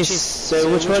you. no chest, so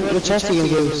which house are you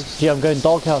going to go? Yeah, I'm going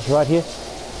doghouse right here.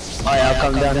 Alright, I'll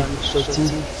come down straight to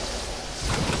you.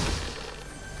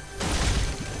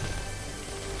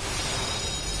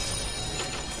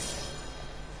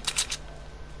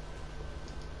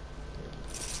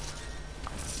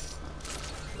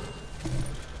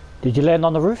 Did you land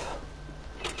on the roof?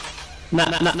 Nah,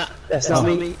 that's not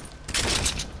me.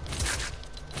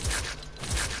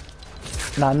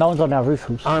 Nah, no one's on our roof.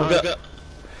 Who's?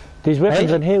 There's weapons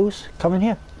Hey? in hills. Come in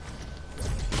here.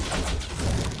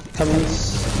 Come in.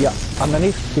 Yeah,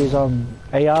 underneath there's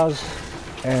ARs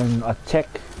and a tech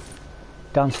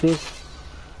downstairs.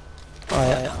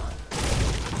 Alright.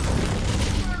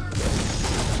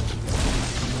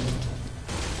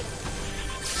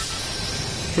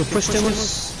 You push them.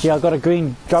 Yeah, I got a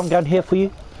green drum gun here for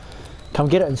you. Come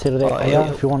get it instead of that AR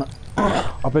yeah. if you want it.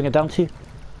 I'll bring it down to you.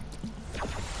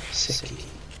 Sicky.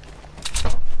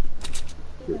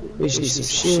 We just need some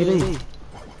shit, eh?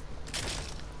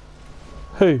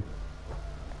 Who?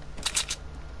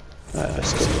 Alright,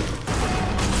 let's go.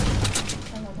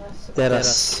 That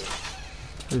us.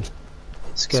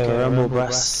 Let's go, rumble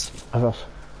brass. Of us.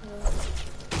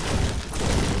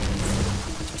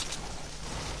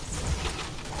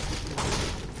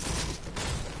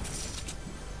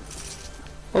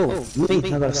 Oh, me,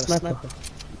 I got a sniper.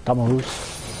 Double who's?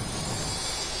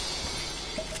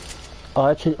 Oh,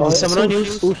 actually, Is someone on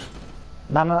you?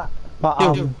 No. But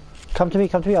come to me.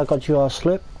 I got your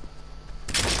slip.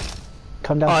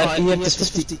 Come down. Alright, you have this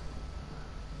 50.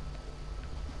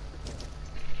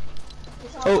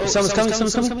 Oh,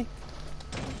 someone's coming.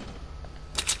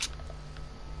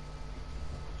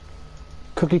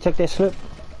 Quickly take that slip.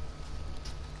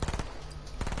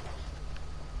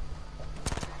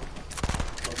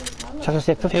 Chuck us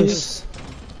that 50. Hills.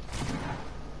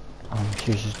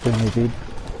 She's just doing her bid.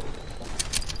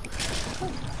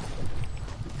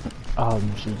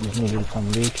 She just needed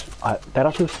some legs. That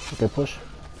up to go push.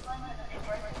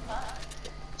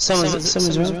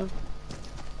 Someone's around.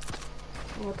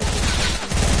 What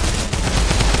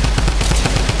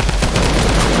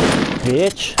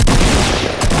Bitch.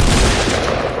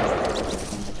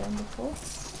 the done before?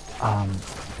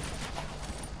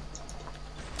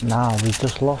 Nah, we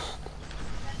just lost.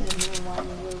 And meanwhile, we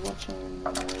were watching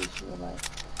and the noise, we were like,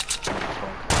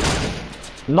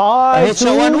 Nice!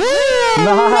 hit one. dude.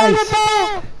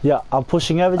 Nice! Yeah, I'm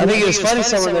pushing over I think there. he was fighting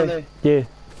someone there. Yeah.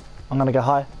 I'm gonna go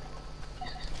high.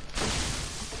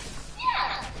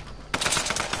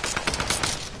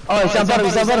 Oh, he's down bottom.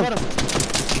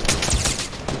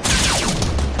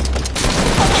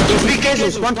 Three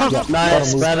cases, one pump. Yeah,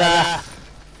 Nice, bottom brother.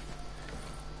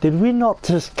 Did we not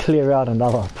just clear out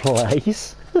another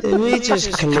place? Did we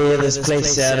just clear this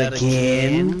place out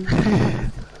again?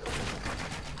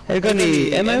 Have you got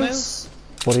any ammos?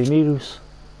 What do you need us?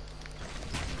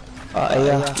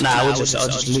 Yeah. Nah, I'll just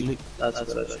loot. That's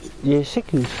what I should. Yeah,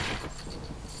 Sikus.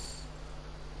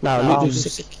 Nah, loot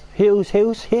sick. Heals,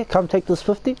 here, come take this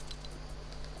 50.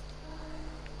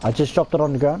 I just dropped it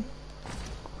on the ground.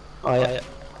 Oh yeah.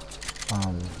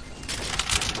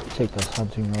 Take this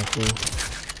hunting rifle.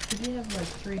 did you have like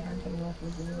 3 hunting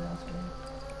rifles in your last game?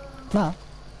 Nah.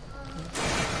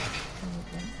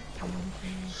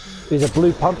 There's a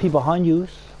blue pumpy behind you.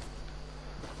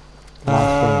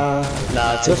 Nah,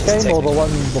 it's This game or the one.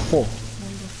 one before?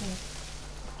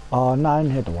 Oh, no, I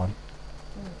only had the one.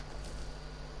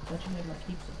 But you had like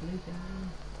heaps of blue things.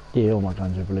 Yeah, all my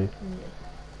guns are blue.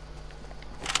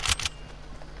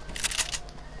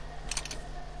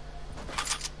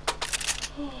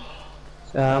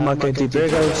 I might go do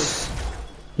burgers.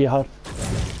 Yeah, hard.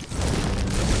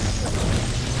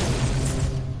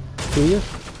 Do you?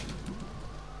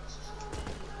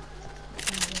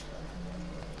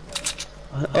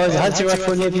 Oh, there's a hunting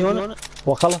rifle in here if you want it.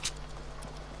 What colour?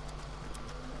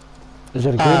 Is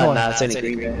it a green one? Nah, it's only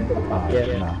green. Oh,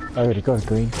 yeah. No, I already got a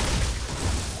green.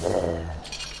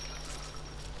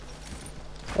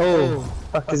 Oh,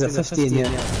 fuck, there's a 50 in here.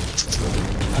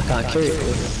 I can't carry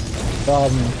it. I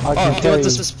can Oh, carry.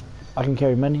 this I can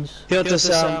carry minis. do you want this,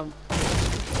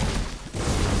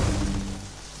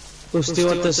 do you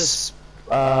want this,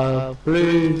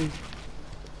 blue,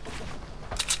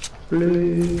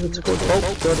 what's it called, bolt?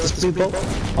 Do you want this blue bolt?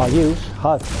 I use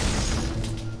hard.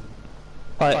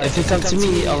 Alright, if you come to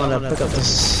me, I'm gonna pick up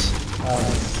this,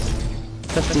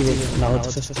 50 then. No,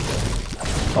 it's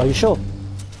 50. Are you sure?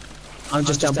 I'm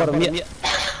just down bottom, yeah.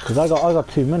 Cause I got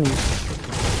 2 minis.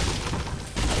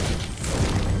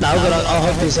 No, I'll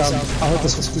hope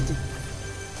there's 50.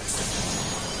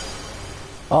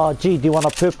 Oh, gee, do you want a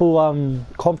purple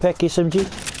compact SMG?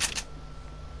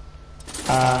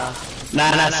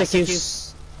 Nah, sick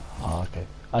use. Oh, okay.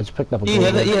 I just picked up a You gold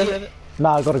have it, one. you have it.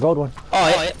 Nah, I got a gold one. Oh,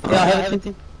 yeah, I have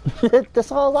it.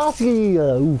 That's all I was asking you.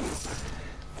 Oof.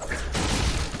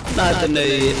 No, I didn't know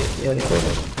you had it.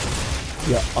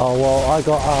 Yeah. Oh well, I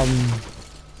got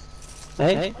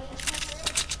Hey?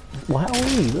 Wow,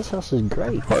 this house is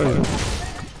great.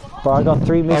 But I got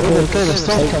 3 Oh, we're gonna go, minis, the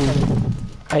storm coming.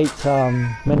 8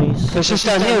 minis. There's just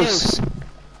down here.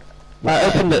 I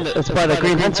opened it, it's by the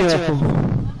green hunting rifle.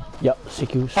 Yep,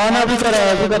 Sikus. Oh no, we got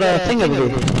a thing over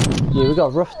there. Yeah, we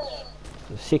got Rift.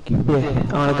 Siku.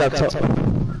 Yeah, I wanna go up top.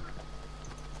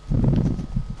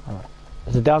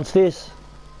 Is it downstairs?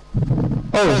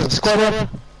 Oh, squad up.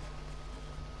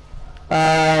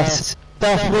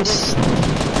 Southwest.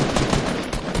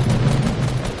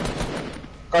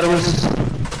 Got it.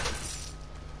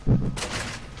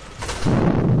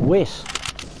 West.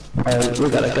 We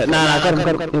gotta go. Nah, got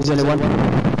him. There's only one.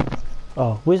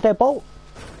 Oh, where's that bolt?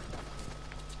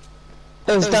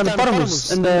 It was down the bottom,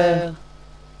 in the...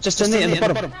 Just in there, in the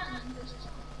bottom.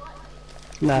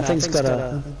 Nah, I think it's got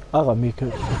a... I got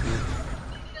Miku.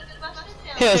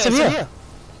 Here, it's in here.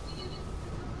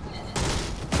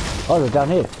 Oh, they're down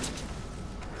here.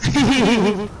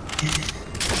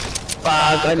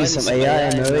 Fuck, I need some AI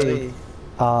in the way.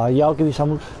 Yeah, I'll give you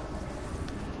some.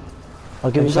 I'll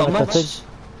give you Have some you got of the much? thing.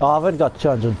 Oh, I've only got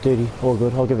 230. All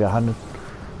good. I'll give you 100.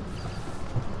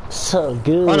 So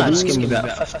good. Oh no, just give me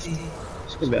about 50.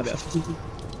 Just give me about 50.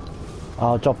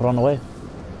 I'll drop it on the way.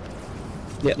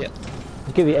 Yep.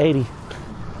 I'll give you 80.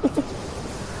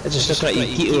 It just looks like you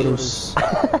eat oodles.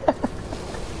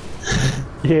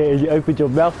 Yeah, you opened your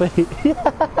mouth.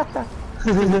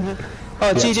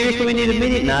 Oh, gee, do you reckon we need a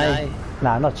minute? No.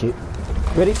 Nah, not yet.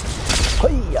 Ready?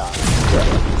 Hiya!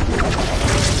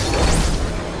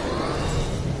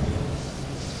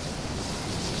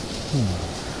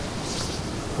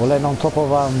 We'll land on top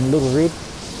of Little Red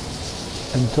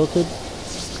and Tilted,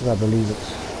 because I believe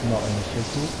it's not in the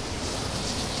circle.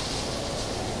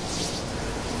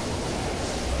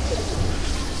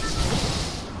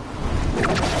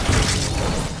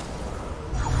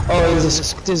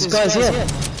 there's guys here.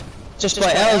 Just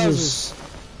by ours.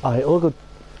 Alright, all good.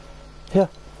 Here.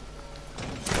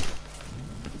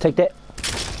 Take that.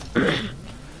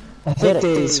 I think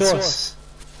they saw us.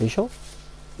 Are you sure?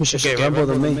 We should get rumble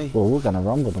than me. Well, we're gonna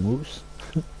rumble the moves.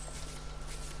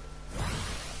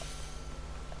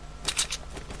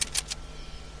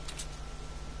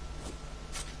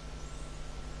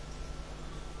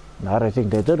 No, I don't think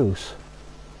they're diddles.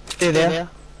 They're there.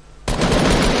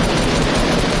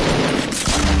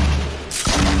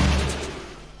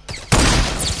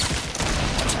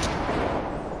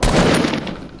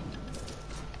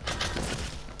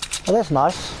 Oh, that's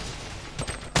nice.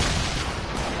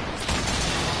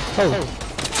 Oh.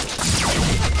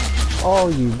 Oh,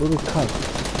 you little cunt.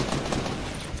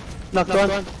 Knocked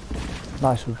one.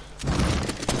 Nice one.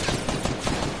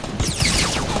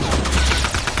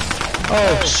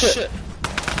 Oh shit.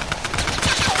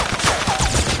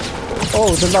 Oh,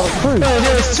 there's another crew. Oh,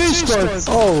 there's two squads.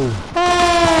 Oh.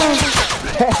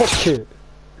 Hatchet.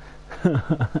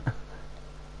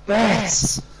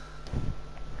 Rats.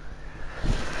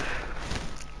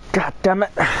 God damn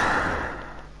it.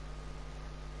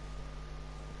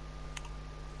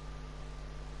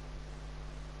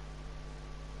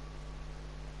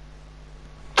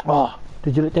 Oh,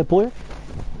 did you let that boy?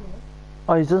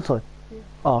 Oh, he's inside.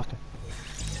 Oh, okay.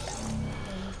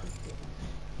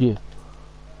 Yeah.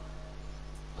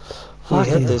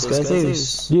 Fucking those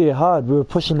guys. Yeah, hard. We were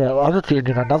pushing that other team,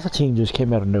 and another team just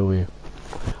came out of nowhere.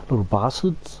 Little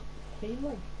bastards. They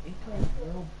like it got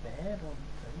real bad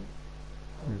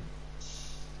on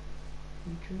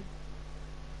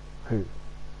the Who?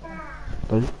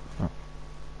 Those? Oh.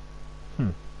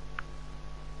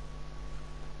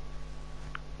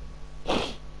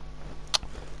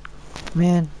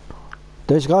 Man,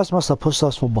 those guys must have pushed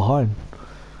us from behind.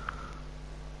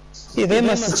 Yeah, they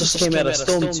must have just came out of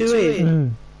storm too, eh?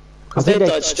 I think They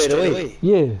died straight away.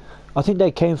 Yeah, I think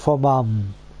they came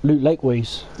from Loot Lake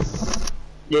ways.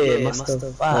 Yeah, must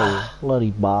have. Ah.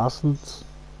 Bloody bastards.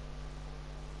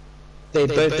 They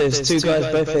both, those two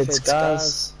guys both had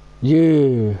scars.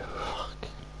 Yeah.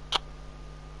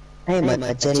 Hey,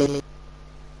 my jelly.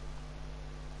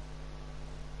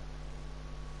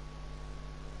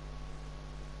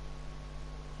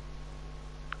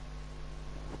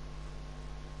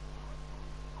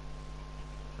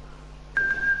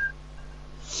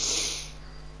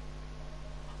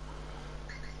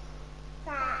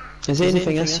 Is there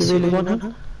anything else you really want?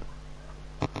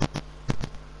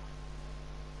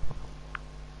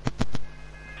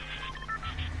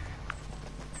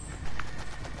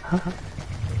 Huh?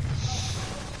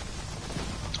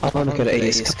 I want to go to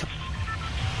AS Cup.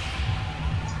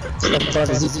 What part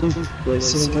is it? Where it's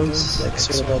sitting goes? Like,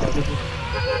 sort of about that.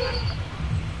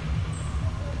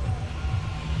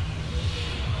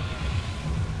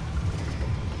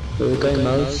 Where we going,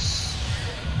 Mouse?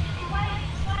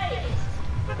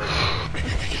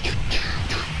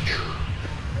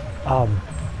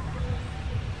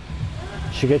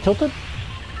 Should get tilted?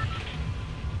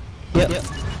 Yep.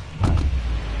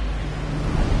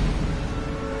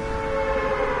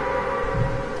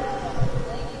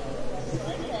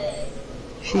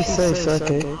 She's safe,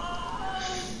 okay.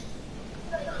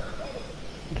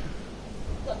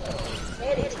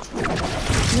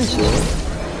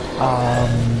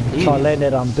 Try and land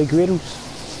at Big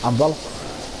Riddles. Umbrella.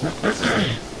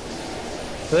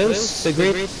 First, the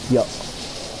grid. Yup.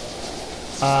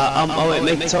 I'll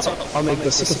make top. I'll make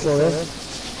the second floor there.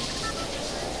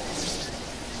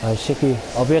 Sicky,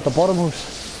 I'll be at the bottom house.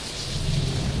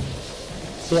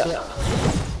 Yeah.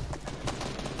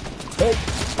 Hey.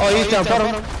 Oh, you down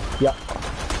bottom? Yeah.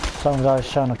 Some guy's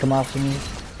trying to come after me.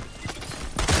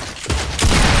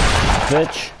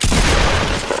 Bitch.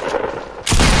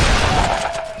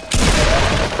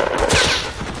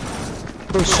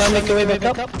 Shall I make your way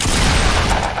back up?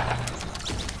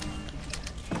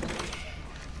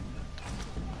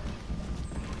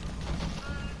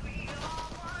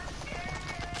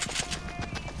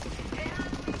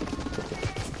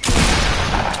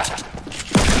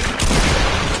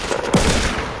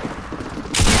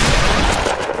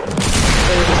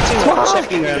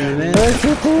 Checking around me, man.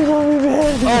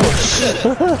 Oh shit!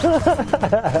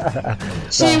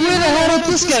 See, where the hell did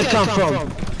this guy come from?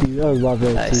 Oh, my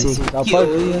bad. I see.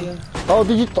 Oh,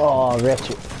 did you? Oh,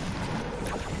 ratchet.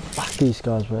 Fuck these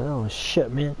guys, man. Oh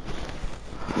shit, man.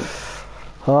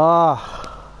 Ah.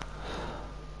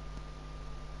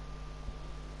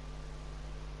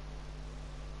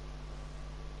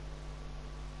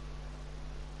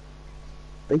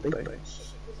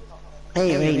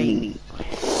 Hey, Rainy.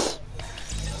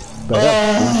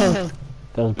 That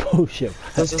was bullshit.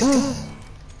 Let's go.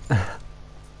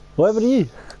 What happened to you?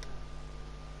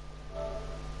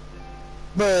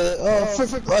 But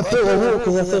I built a wall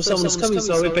because I thought someone was coming,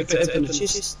 so I went back to open the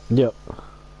chest. Yep.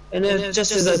 And then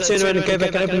just as I turned around to go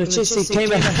back and open the chest, he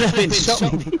came out and shot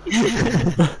me.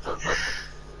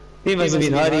 He must have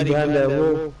been hiding behind that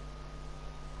wall.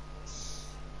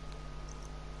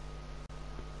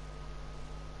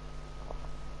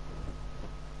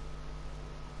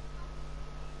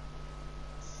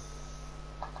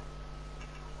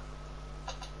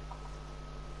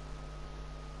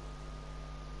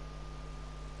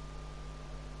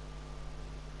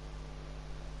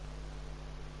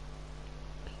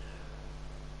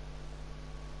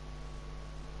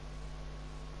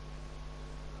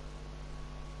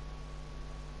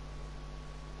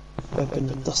 Open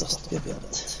the dust off your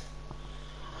belt.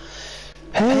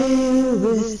 Hey,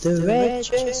 with the red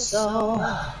dress on.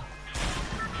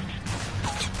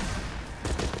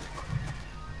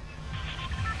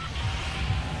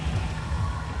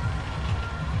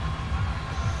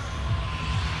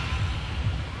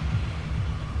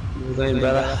 You're going,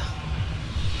 brother.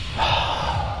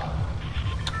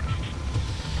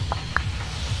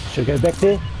 Should we go back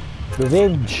there?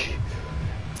 Revenge.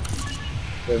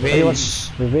 Revenge.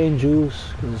 Revenge,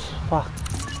 juice. Cause fuck.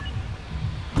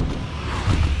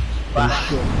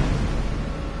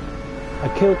 I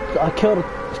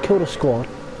killed a squad,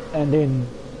 and then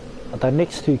the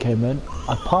next two came in.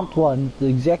 I pumped one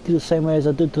exactly the same way as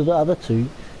I did to the other two.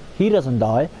 He doesn't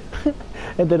die,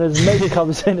 and then his mate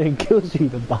comes in and kills you,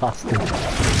 the bastard.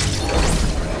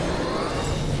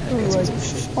 Like,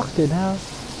 fucking hell.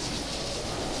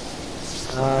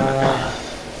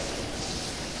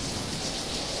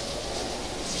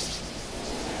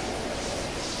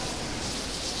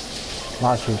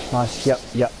 Nice, Roos, nice.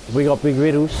 Yep. We got big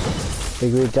riddles.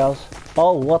 Big red gels.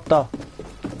 Oh, what the?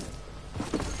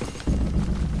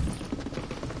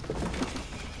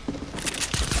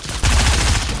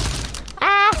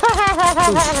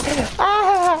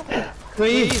 Where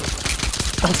are you?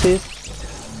 Upstairs.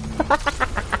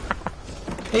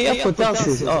 Hey, up or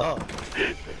downstairs? Oh.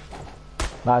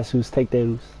 Nice, Roos. Take that,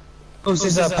 Roos. Oh, is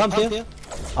this a pump here? Yep.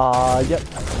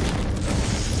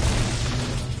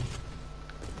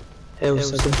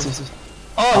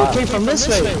 Oh, he came from this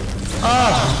way.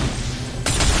 Ah.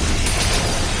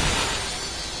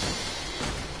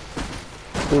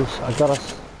 Roos, I got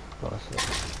us.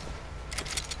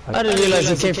 I didn't realize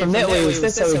he came from that way.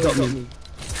 That's how he got me.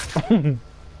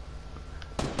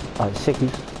 Alright,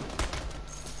 sickies.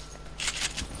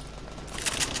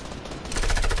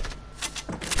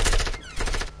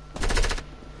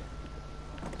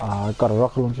 I got a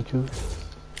rocket launcher too.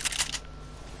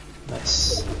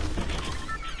 Nice.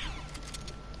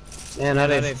 Man, I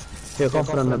don't feel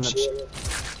confident on shit.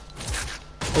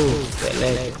 Oh, that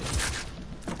lag.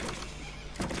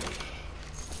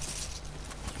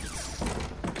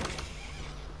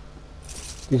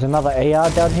 There's another AR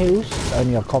down here, Roos.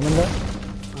 Only a commander.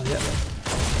 Oh, yeah.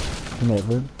 In that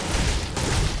room.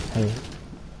 Hey,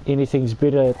 anything's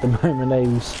better at the moment,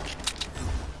 Roos.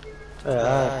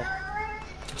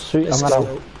 Sweet, I'm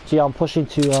gonna... Gee, I'm pushing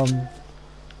to,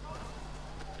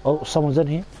 Oh, someone's in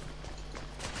here.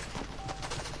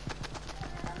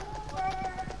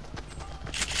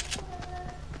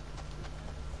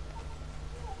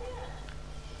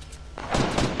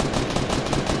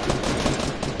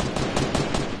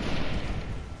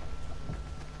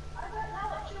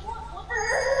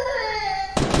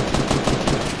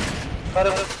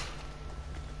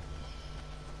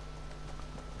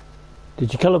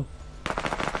 Did you kill him?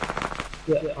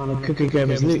 Yeah, on a cookie grab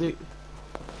his loot.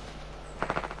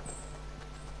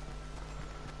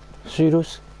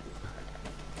 Roos.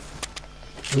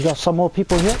 We got some more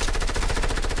people here.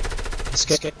 Let's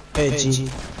go. Hey, G.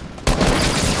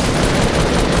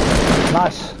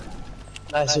 Nice.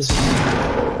 Nice.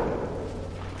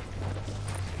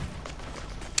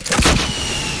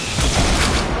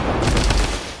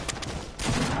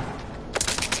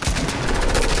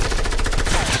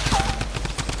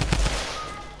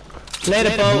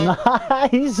 Later, Bo.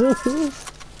 Nice. Sorry,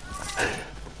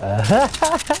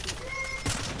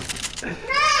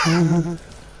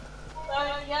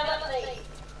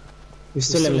 We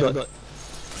still haven't got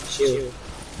shield.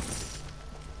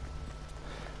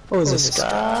 What was this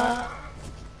guy?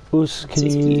 Roos, can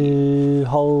you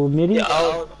hold midi? Yeah,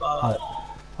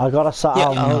 I got a set.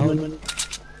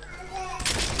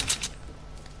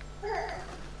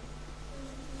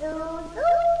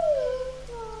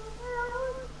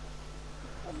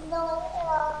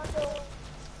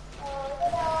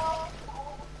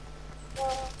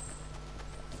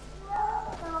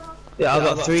 Yeah, I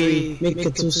got 3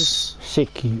 Mikatus.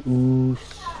 Sicky, Roos.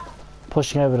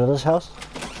 Pushing over to this house.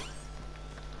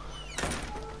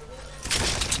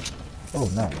 Oh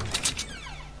no.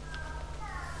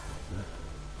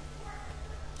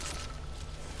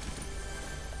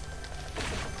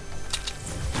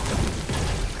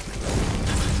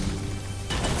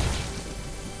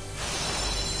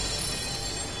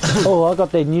 Oh, I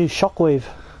got that new shockwave.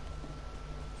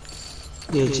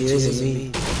 Yeah, gee, isn't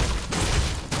me.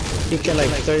 You can like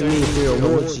throw me through your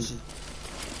walls.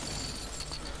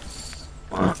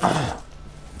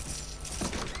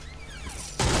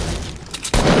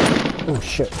 Oh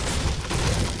shit.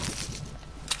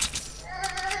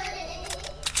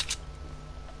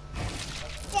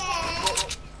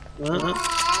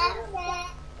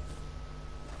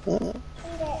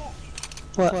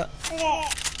 What?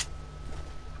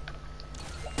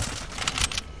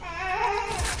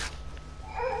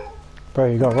 Bro,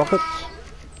 you got rockets?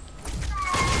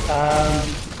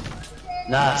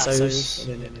 Nah, so did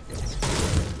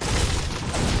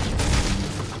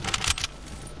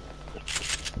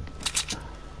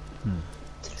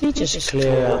we just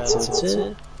clear out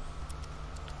Tilted?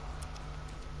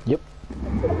 Yep.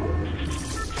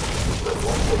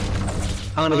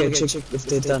 I'm gonna go check if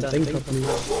they've done thing properly.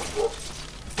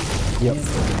 Yep.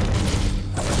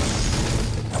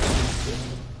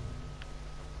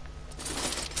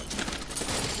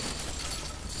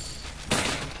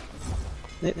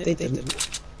 They didn't.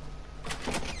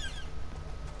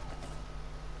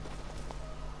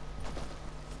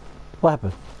 What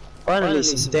happened? Finally,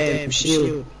 some damn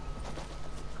shield.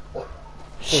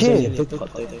 Shit. Do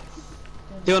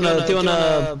you want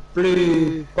a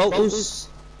blue bolt boost?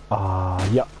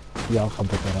 Yep. Yeah, I'll come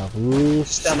pick that up. Ooh.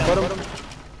 Just down the bottom.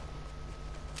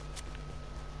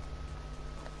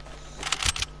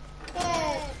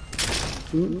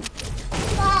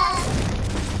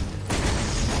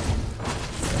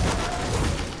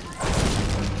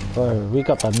 Bro, we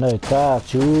got the no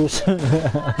tattoos.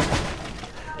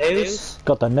 Those?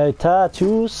 Got the no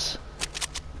tattoos.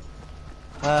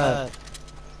 Some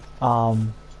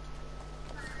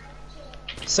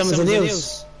of the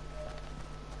nails.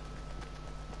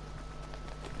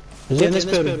 Is In it? this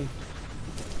building.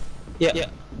 Yeah.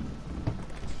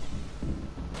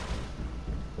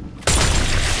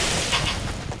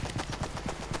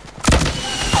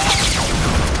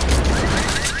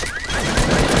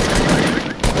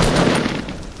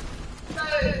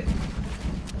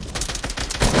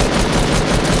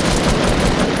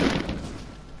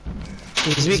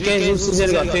 This weekend, he's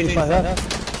only got 35 up.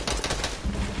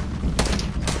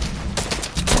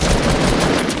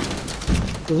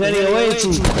 He's only away to.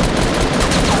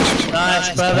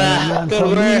 Nice, brother. Good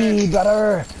work.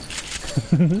 Brother.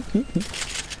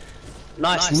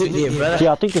 Nice loot here, brother.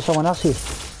 Yeah, I think there's someone else here.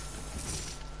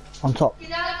 On top.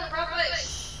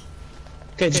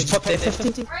 Okay, just pop that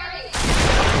 50. Yeah,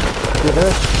 there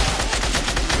is.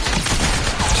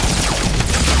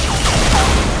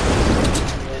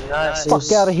 Nice.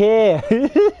 Fuck out of here.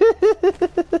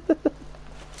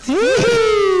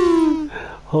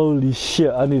 Holy shit,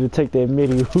 I need to take that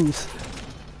mini who's.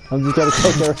 I'm just gonna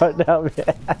take it right now,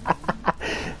 man.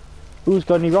 Who's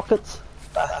got any rockets?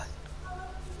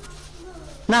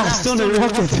 Nah, still no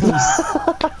rockets.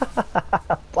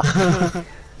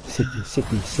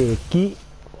 Sicky.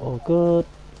 All good.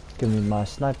 Give me my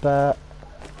sniper.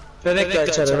 But that guy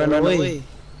tried to run away.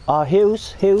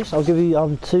 Heals. I'll give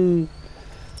you 2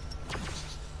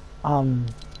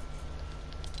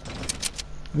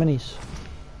 minis.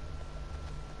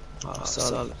 Oh,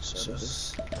 solid.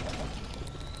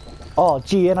 Oh,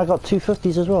 gee, and I got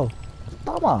 250s as well.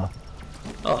 Bummer.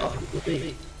 Oh,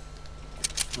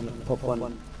 I'm gonna pop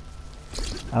one.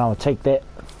 And I'll take that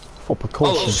for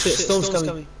precaution. Oh shit, storm's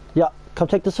coming. Yeah, come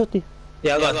take the 50.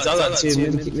 Yeah, I got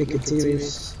 2. Make it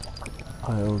serious.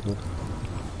 Alright, all good.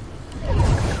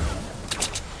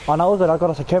 Oh no, all good. I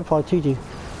got us a campfire too, G.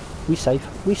 We safe.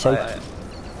 Right.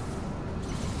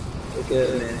 We're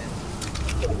good, man.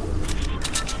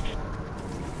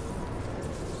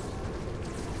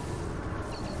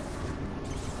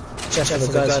 Just have the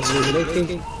guys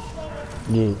relating.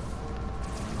 Yeah.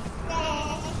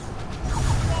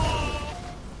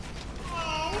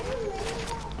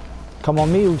 Come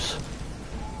on, Meals.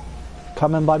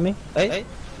 Come in by me. Hey?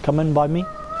 Come in by me.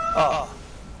 Oh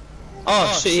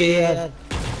shit, yeah.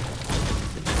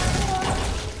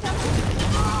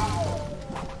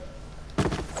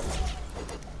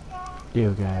 There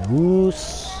you go.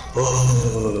 Woos.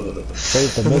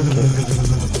 Save the medkit.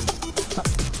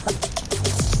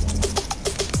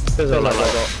 That's all I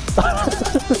got.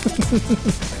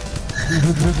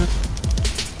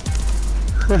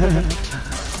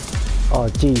 Oh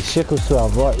gee, Shickle's to our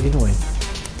right anyway.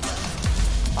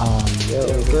 Yeah,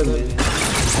 we're good, man.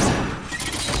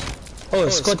 Oh,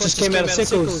 Scott just came out of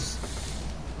Sickles.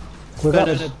 We're Going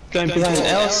about behind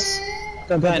Els.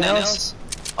 Going behind Els.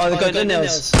 Oh, they're going in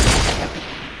Els.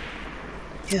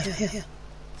 Yeah.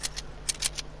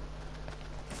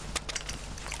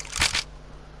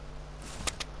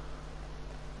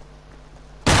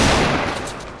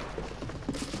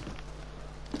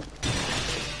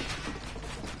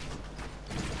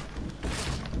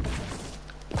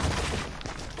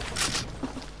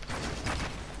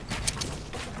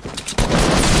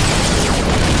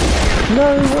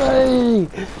 No way!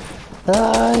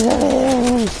 Ah,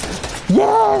 yes!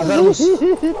 Yes!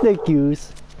 Thank you.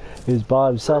 He was by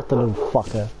himself, the little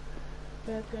fucker.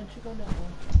 Bad gun, check on that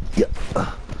one.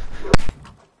 Yeah.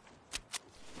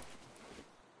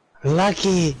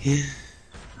 Lucky!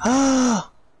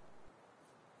 Ah!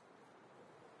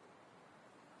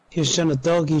 He was trying to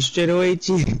dog you straight away,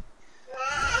 G.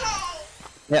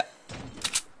 Yeah.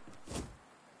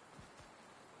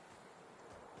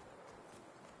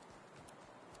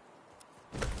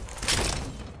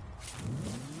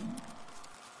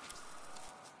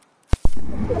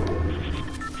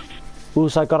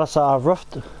 Also got us a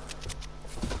rift.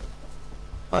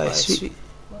 Oh, yeah, sweet.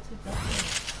 What's it back?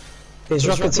 There's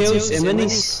rocket tails and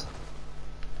minis.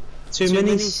 2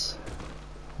 minis.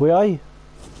 Where are you?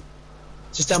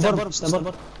 Just down bottom, just down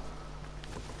bottom.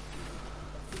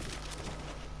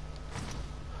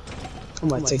 I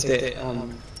might take the,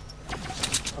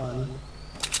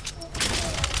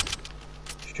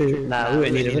 Nah, we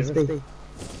won't need a rift.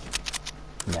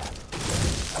 Nah.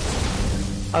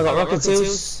 I got rocket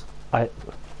tails.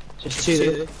 Just shoot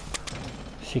it.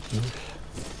 Sick news.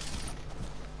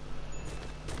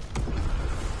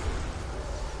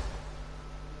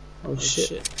 Oh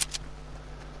shit.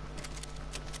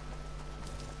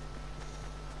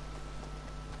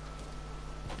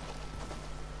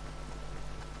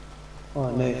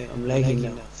 Oh no, I'm lagging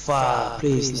now. Fuck,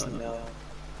 please not now.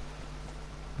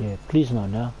 Yeah, please not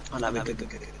now. Oh no, we're good.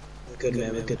 We're good,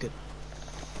 man, we're good.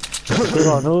 Good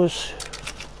on us.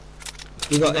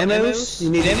 You got ammos? You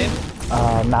need ammo?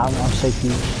 Nah, I'm safe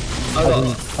use. I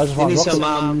just You want need rockets.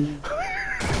 some,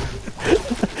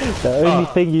 The only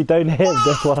thing you don't have,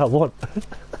 that's what I want.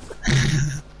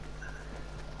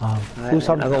 Alright,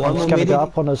 I'm I got one just more gonna go midi.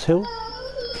 up on this hill.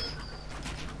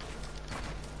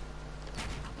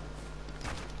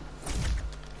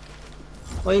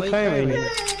 Why are you carrying me?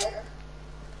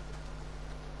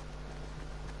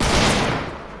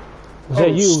 Was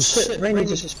that you? Shit, Rainy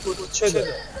just pulled the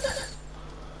trigger.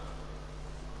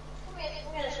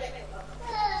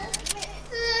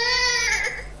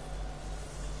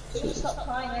 Stop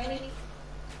crying, Rainy.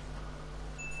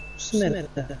 What's the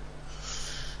matter?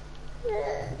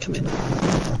 Come in.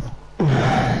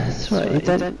 That's right, you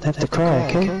don't have to cry,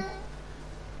 okay?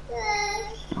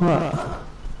 What?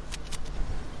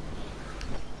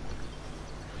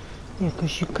 Yeah,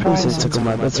 because you Please don't tickle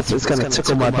my bum. It's gonna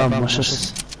tickle my bum, watch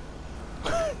this.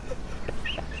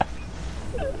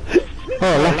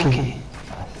 Oh, lucky.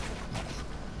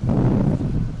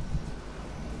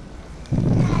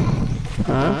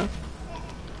 Huh?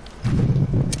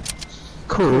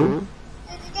 Cool.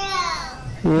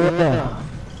 Yeah.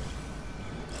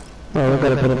 Oh, we've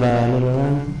got a bit of a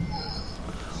little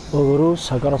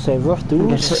Overus, I gotta say rough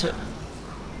dudes. Oh,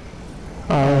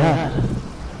 yeah.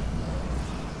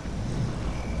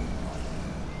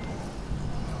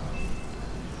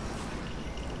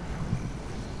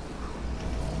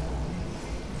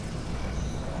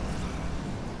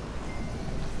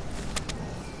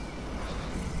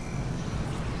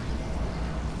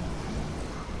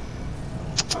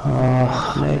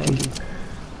 Oh, Maggie.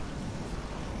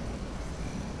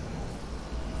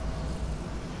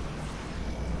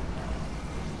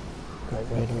 Great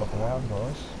way to look around,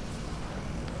 boys.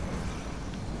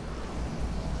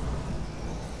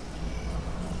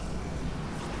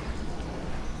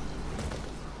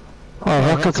 Oh,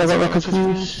 rockets, I got rocket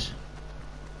views.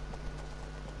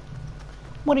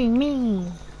 What do you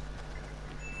mean?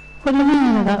 What do you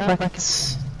mean I got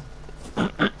rockets?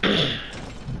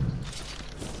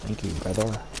 Thank you,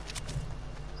 brother.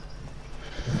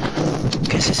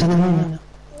 Guess it's in the morning.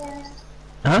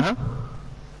 Huh?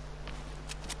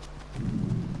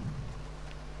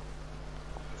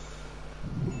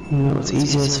 You know what's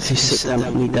easier is if you sit down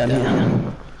with me down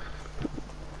here.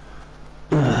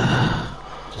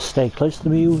 Just stay close to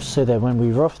me so that when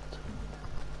we roughed,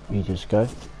 you just go.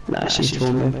 Nah, she's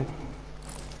torn me.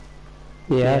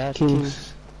 Yeah,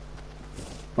 kings.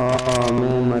 Oh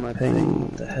man, my pain,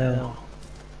 what the hell?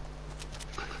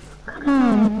 Come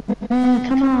on, man,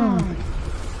 come on.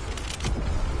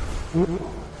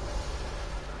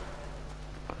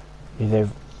 Yeah,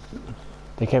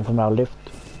 they came from our left.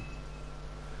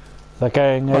 They're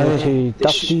going over to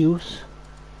Dusty's.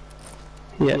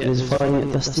 Yeah, there's a fighting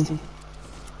at Dusty.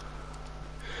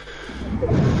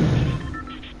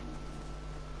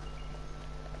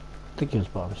 I think he was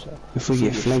by himself. If we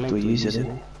get flanked, we'll use it.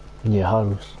 Yeah,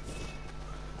 huddles.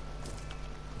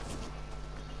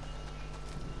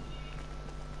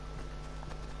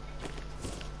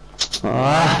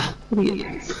 Ah!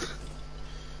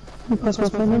 Pass my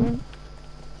phone.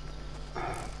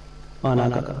 Oh no,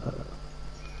 go.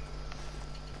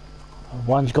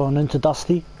 One's gone into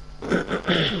Dusty.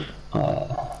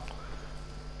 Oh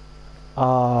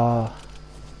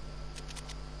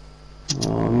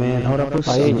man, hold up.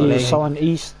 I heard you someone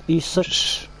east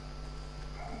 6.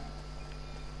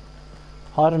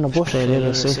 Hide in the bush. Play a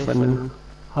little safe, but no.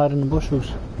 Hide in the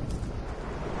bushes.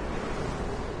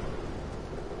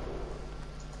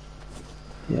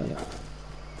 Yeah.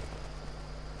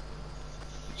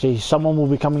 See, someone will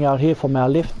be coming out here from our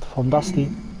left, from Dusty.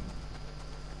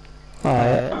 Oh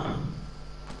yeah.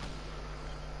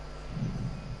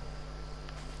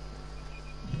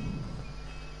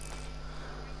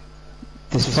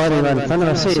 There's fighting right in front of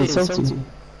us, see, it's salty.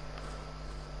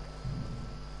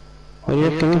 What do you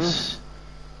reckon?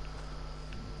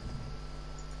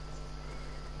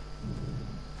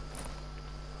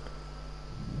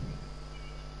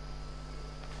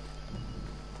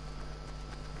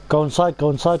 Go inside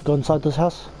this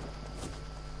house.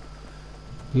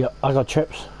 Yeah, I got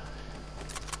chips.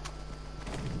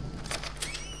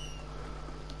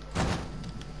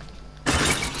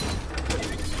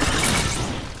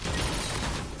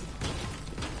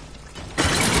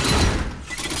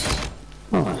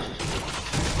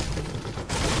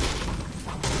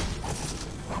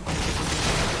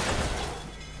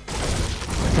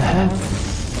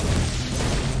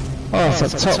 Oh, it's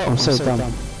up top, I'm so dumb.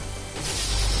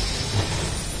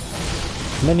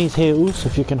 Minis here, Oos,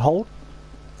 if you can hold.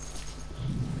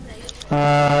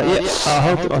 Yeah, I'll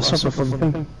hold it, I'll swap it for the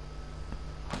thing.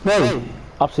 Hey!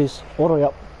 Upstairs, all the way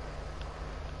up.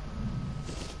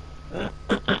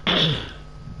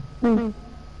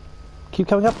 Keep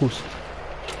coming up, Oos.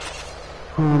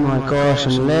 Oh my gosh,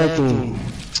 I'm lagging.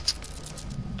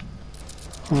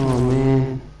 Oh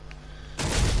man.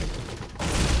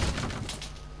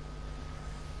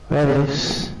 Where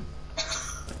is?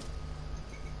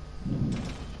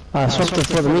 Ah, swapped it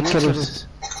for the meat cutters.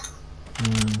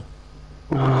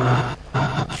 Hold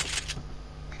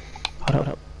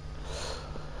up.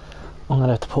 I'm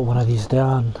gonna have to put one of these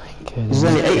down. There's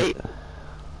only 8.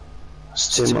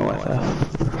 Let's turn my wife out.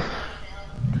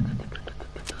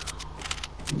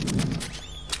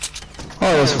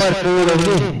 Oh, there's 5 people over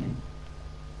here.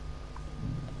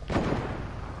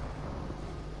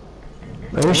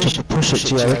 I wish I should push it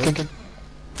to you, I reckon.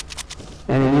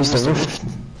 And then use the roof.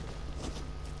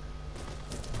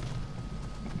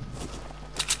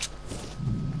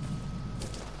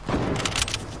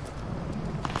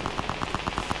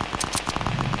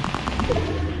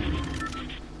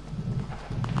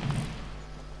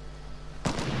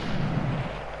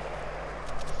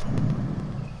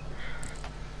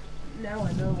 Now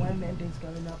I know why Mandate's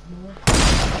going up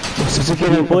north. So if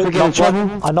we get in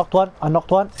trouble, I knocked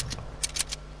one.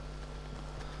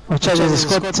 watch out, there's a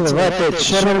squad to the right there.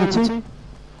 Shot at him too.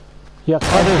 Yeah,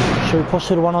 cover. Should we push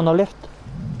to the one on the left?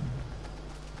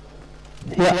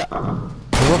 Yeah.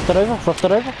 Roughed it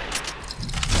over.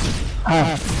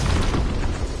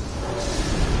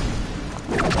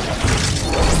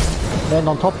 Land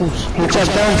on top of. He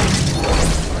jumped down.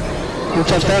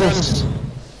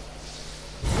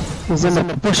 He's in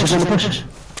the bushes,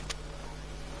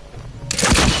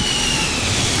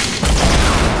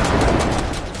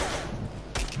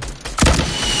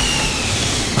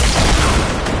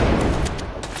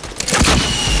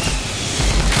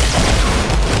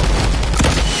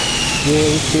 Yeah,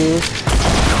 it is.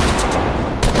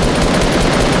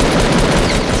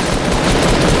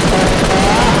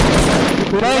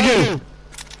 Ready!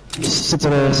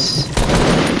 Stupid ass.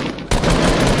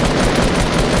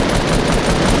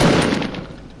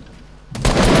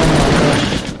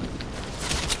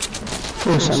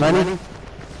 Oh, some money.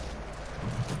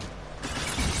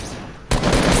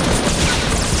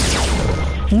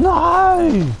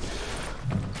 No!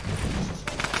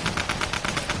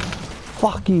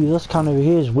 Fuck you, this cunt over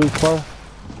here is weak, bro.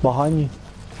 Behind you.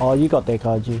 Oh, you got that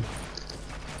guy, G.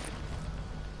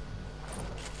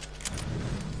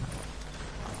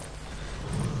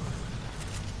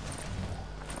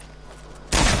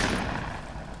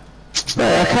 Bro,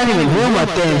 I can't even heal my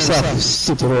damn self,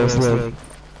 stupid ass leg.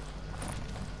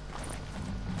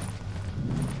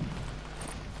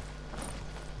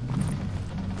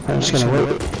 I'm just gonna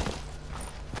wait.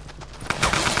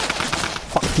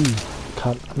 Fuck you.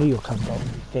 cunt. I knew you were coming down, you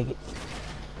faggot.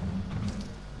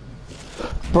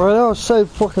 Bro, that was so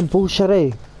fucking bullshit,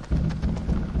 eh?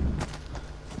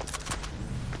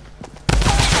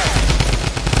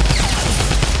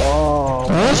 Oh,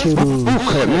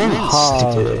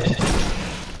 hard.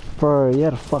 Bro, you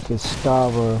had a fucking scar,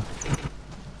 bro.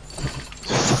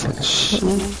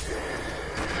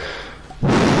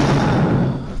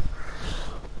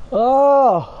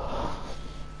 Oh!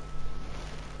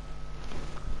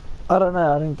 I don't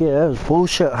know, I didn't get it. It was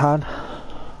bullshit, Han.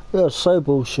 It was so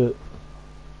bullshit.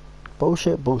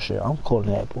 Bullshit, bullshit. I'm calling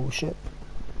that bullshit.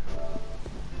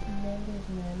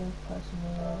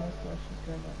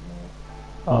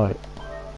 Alright.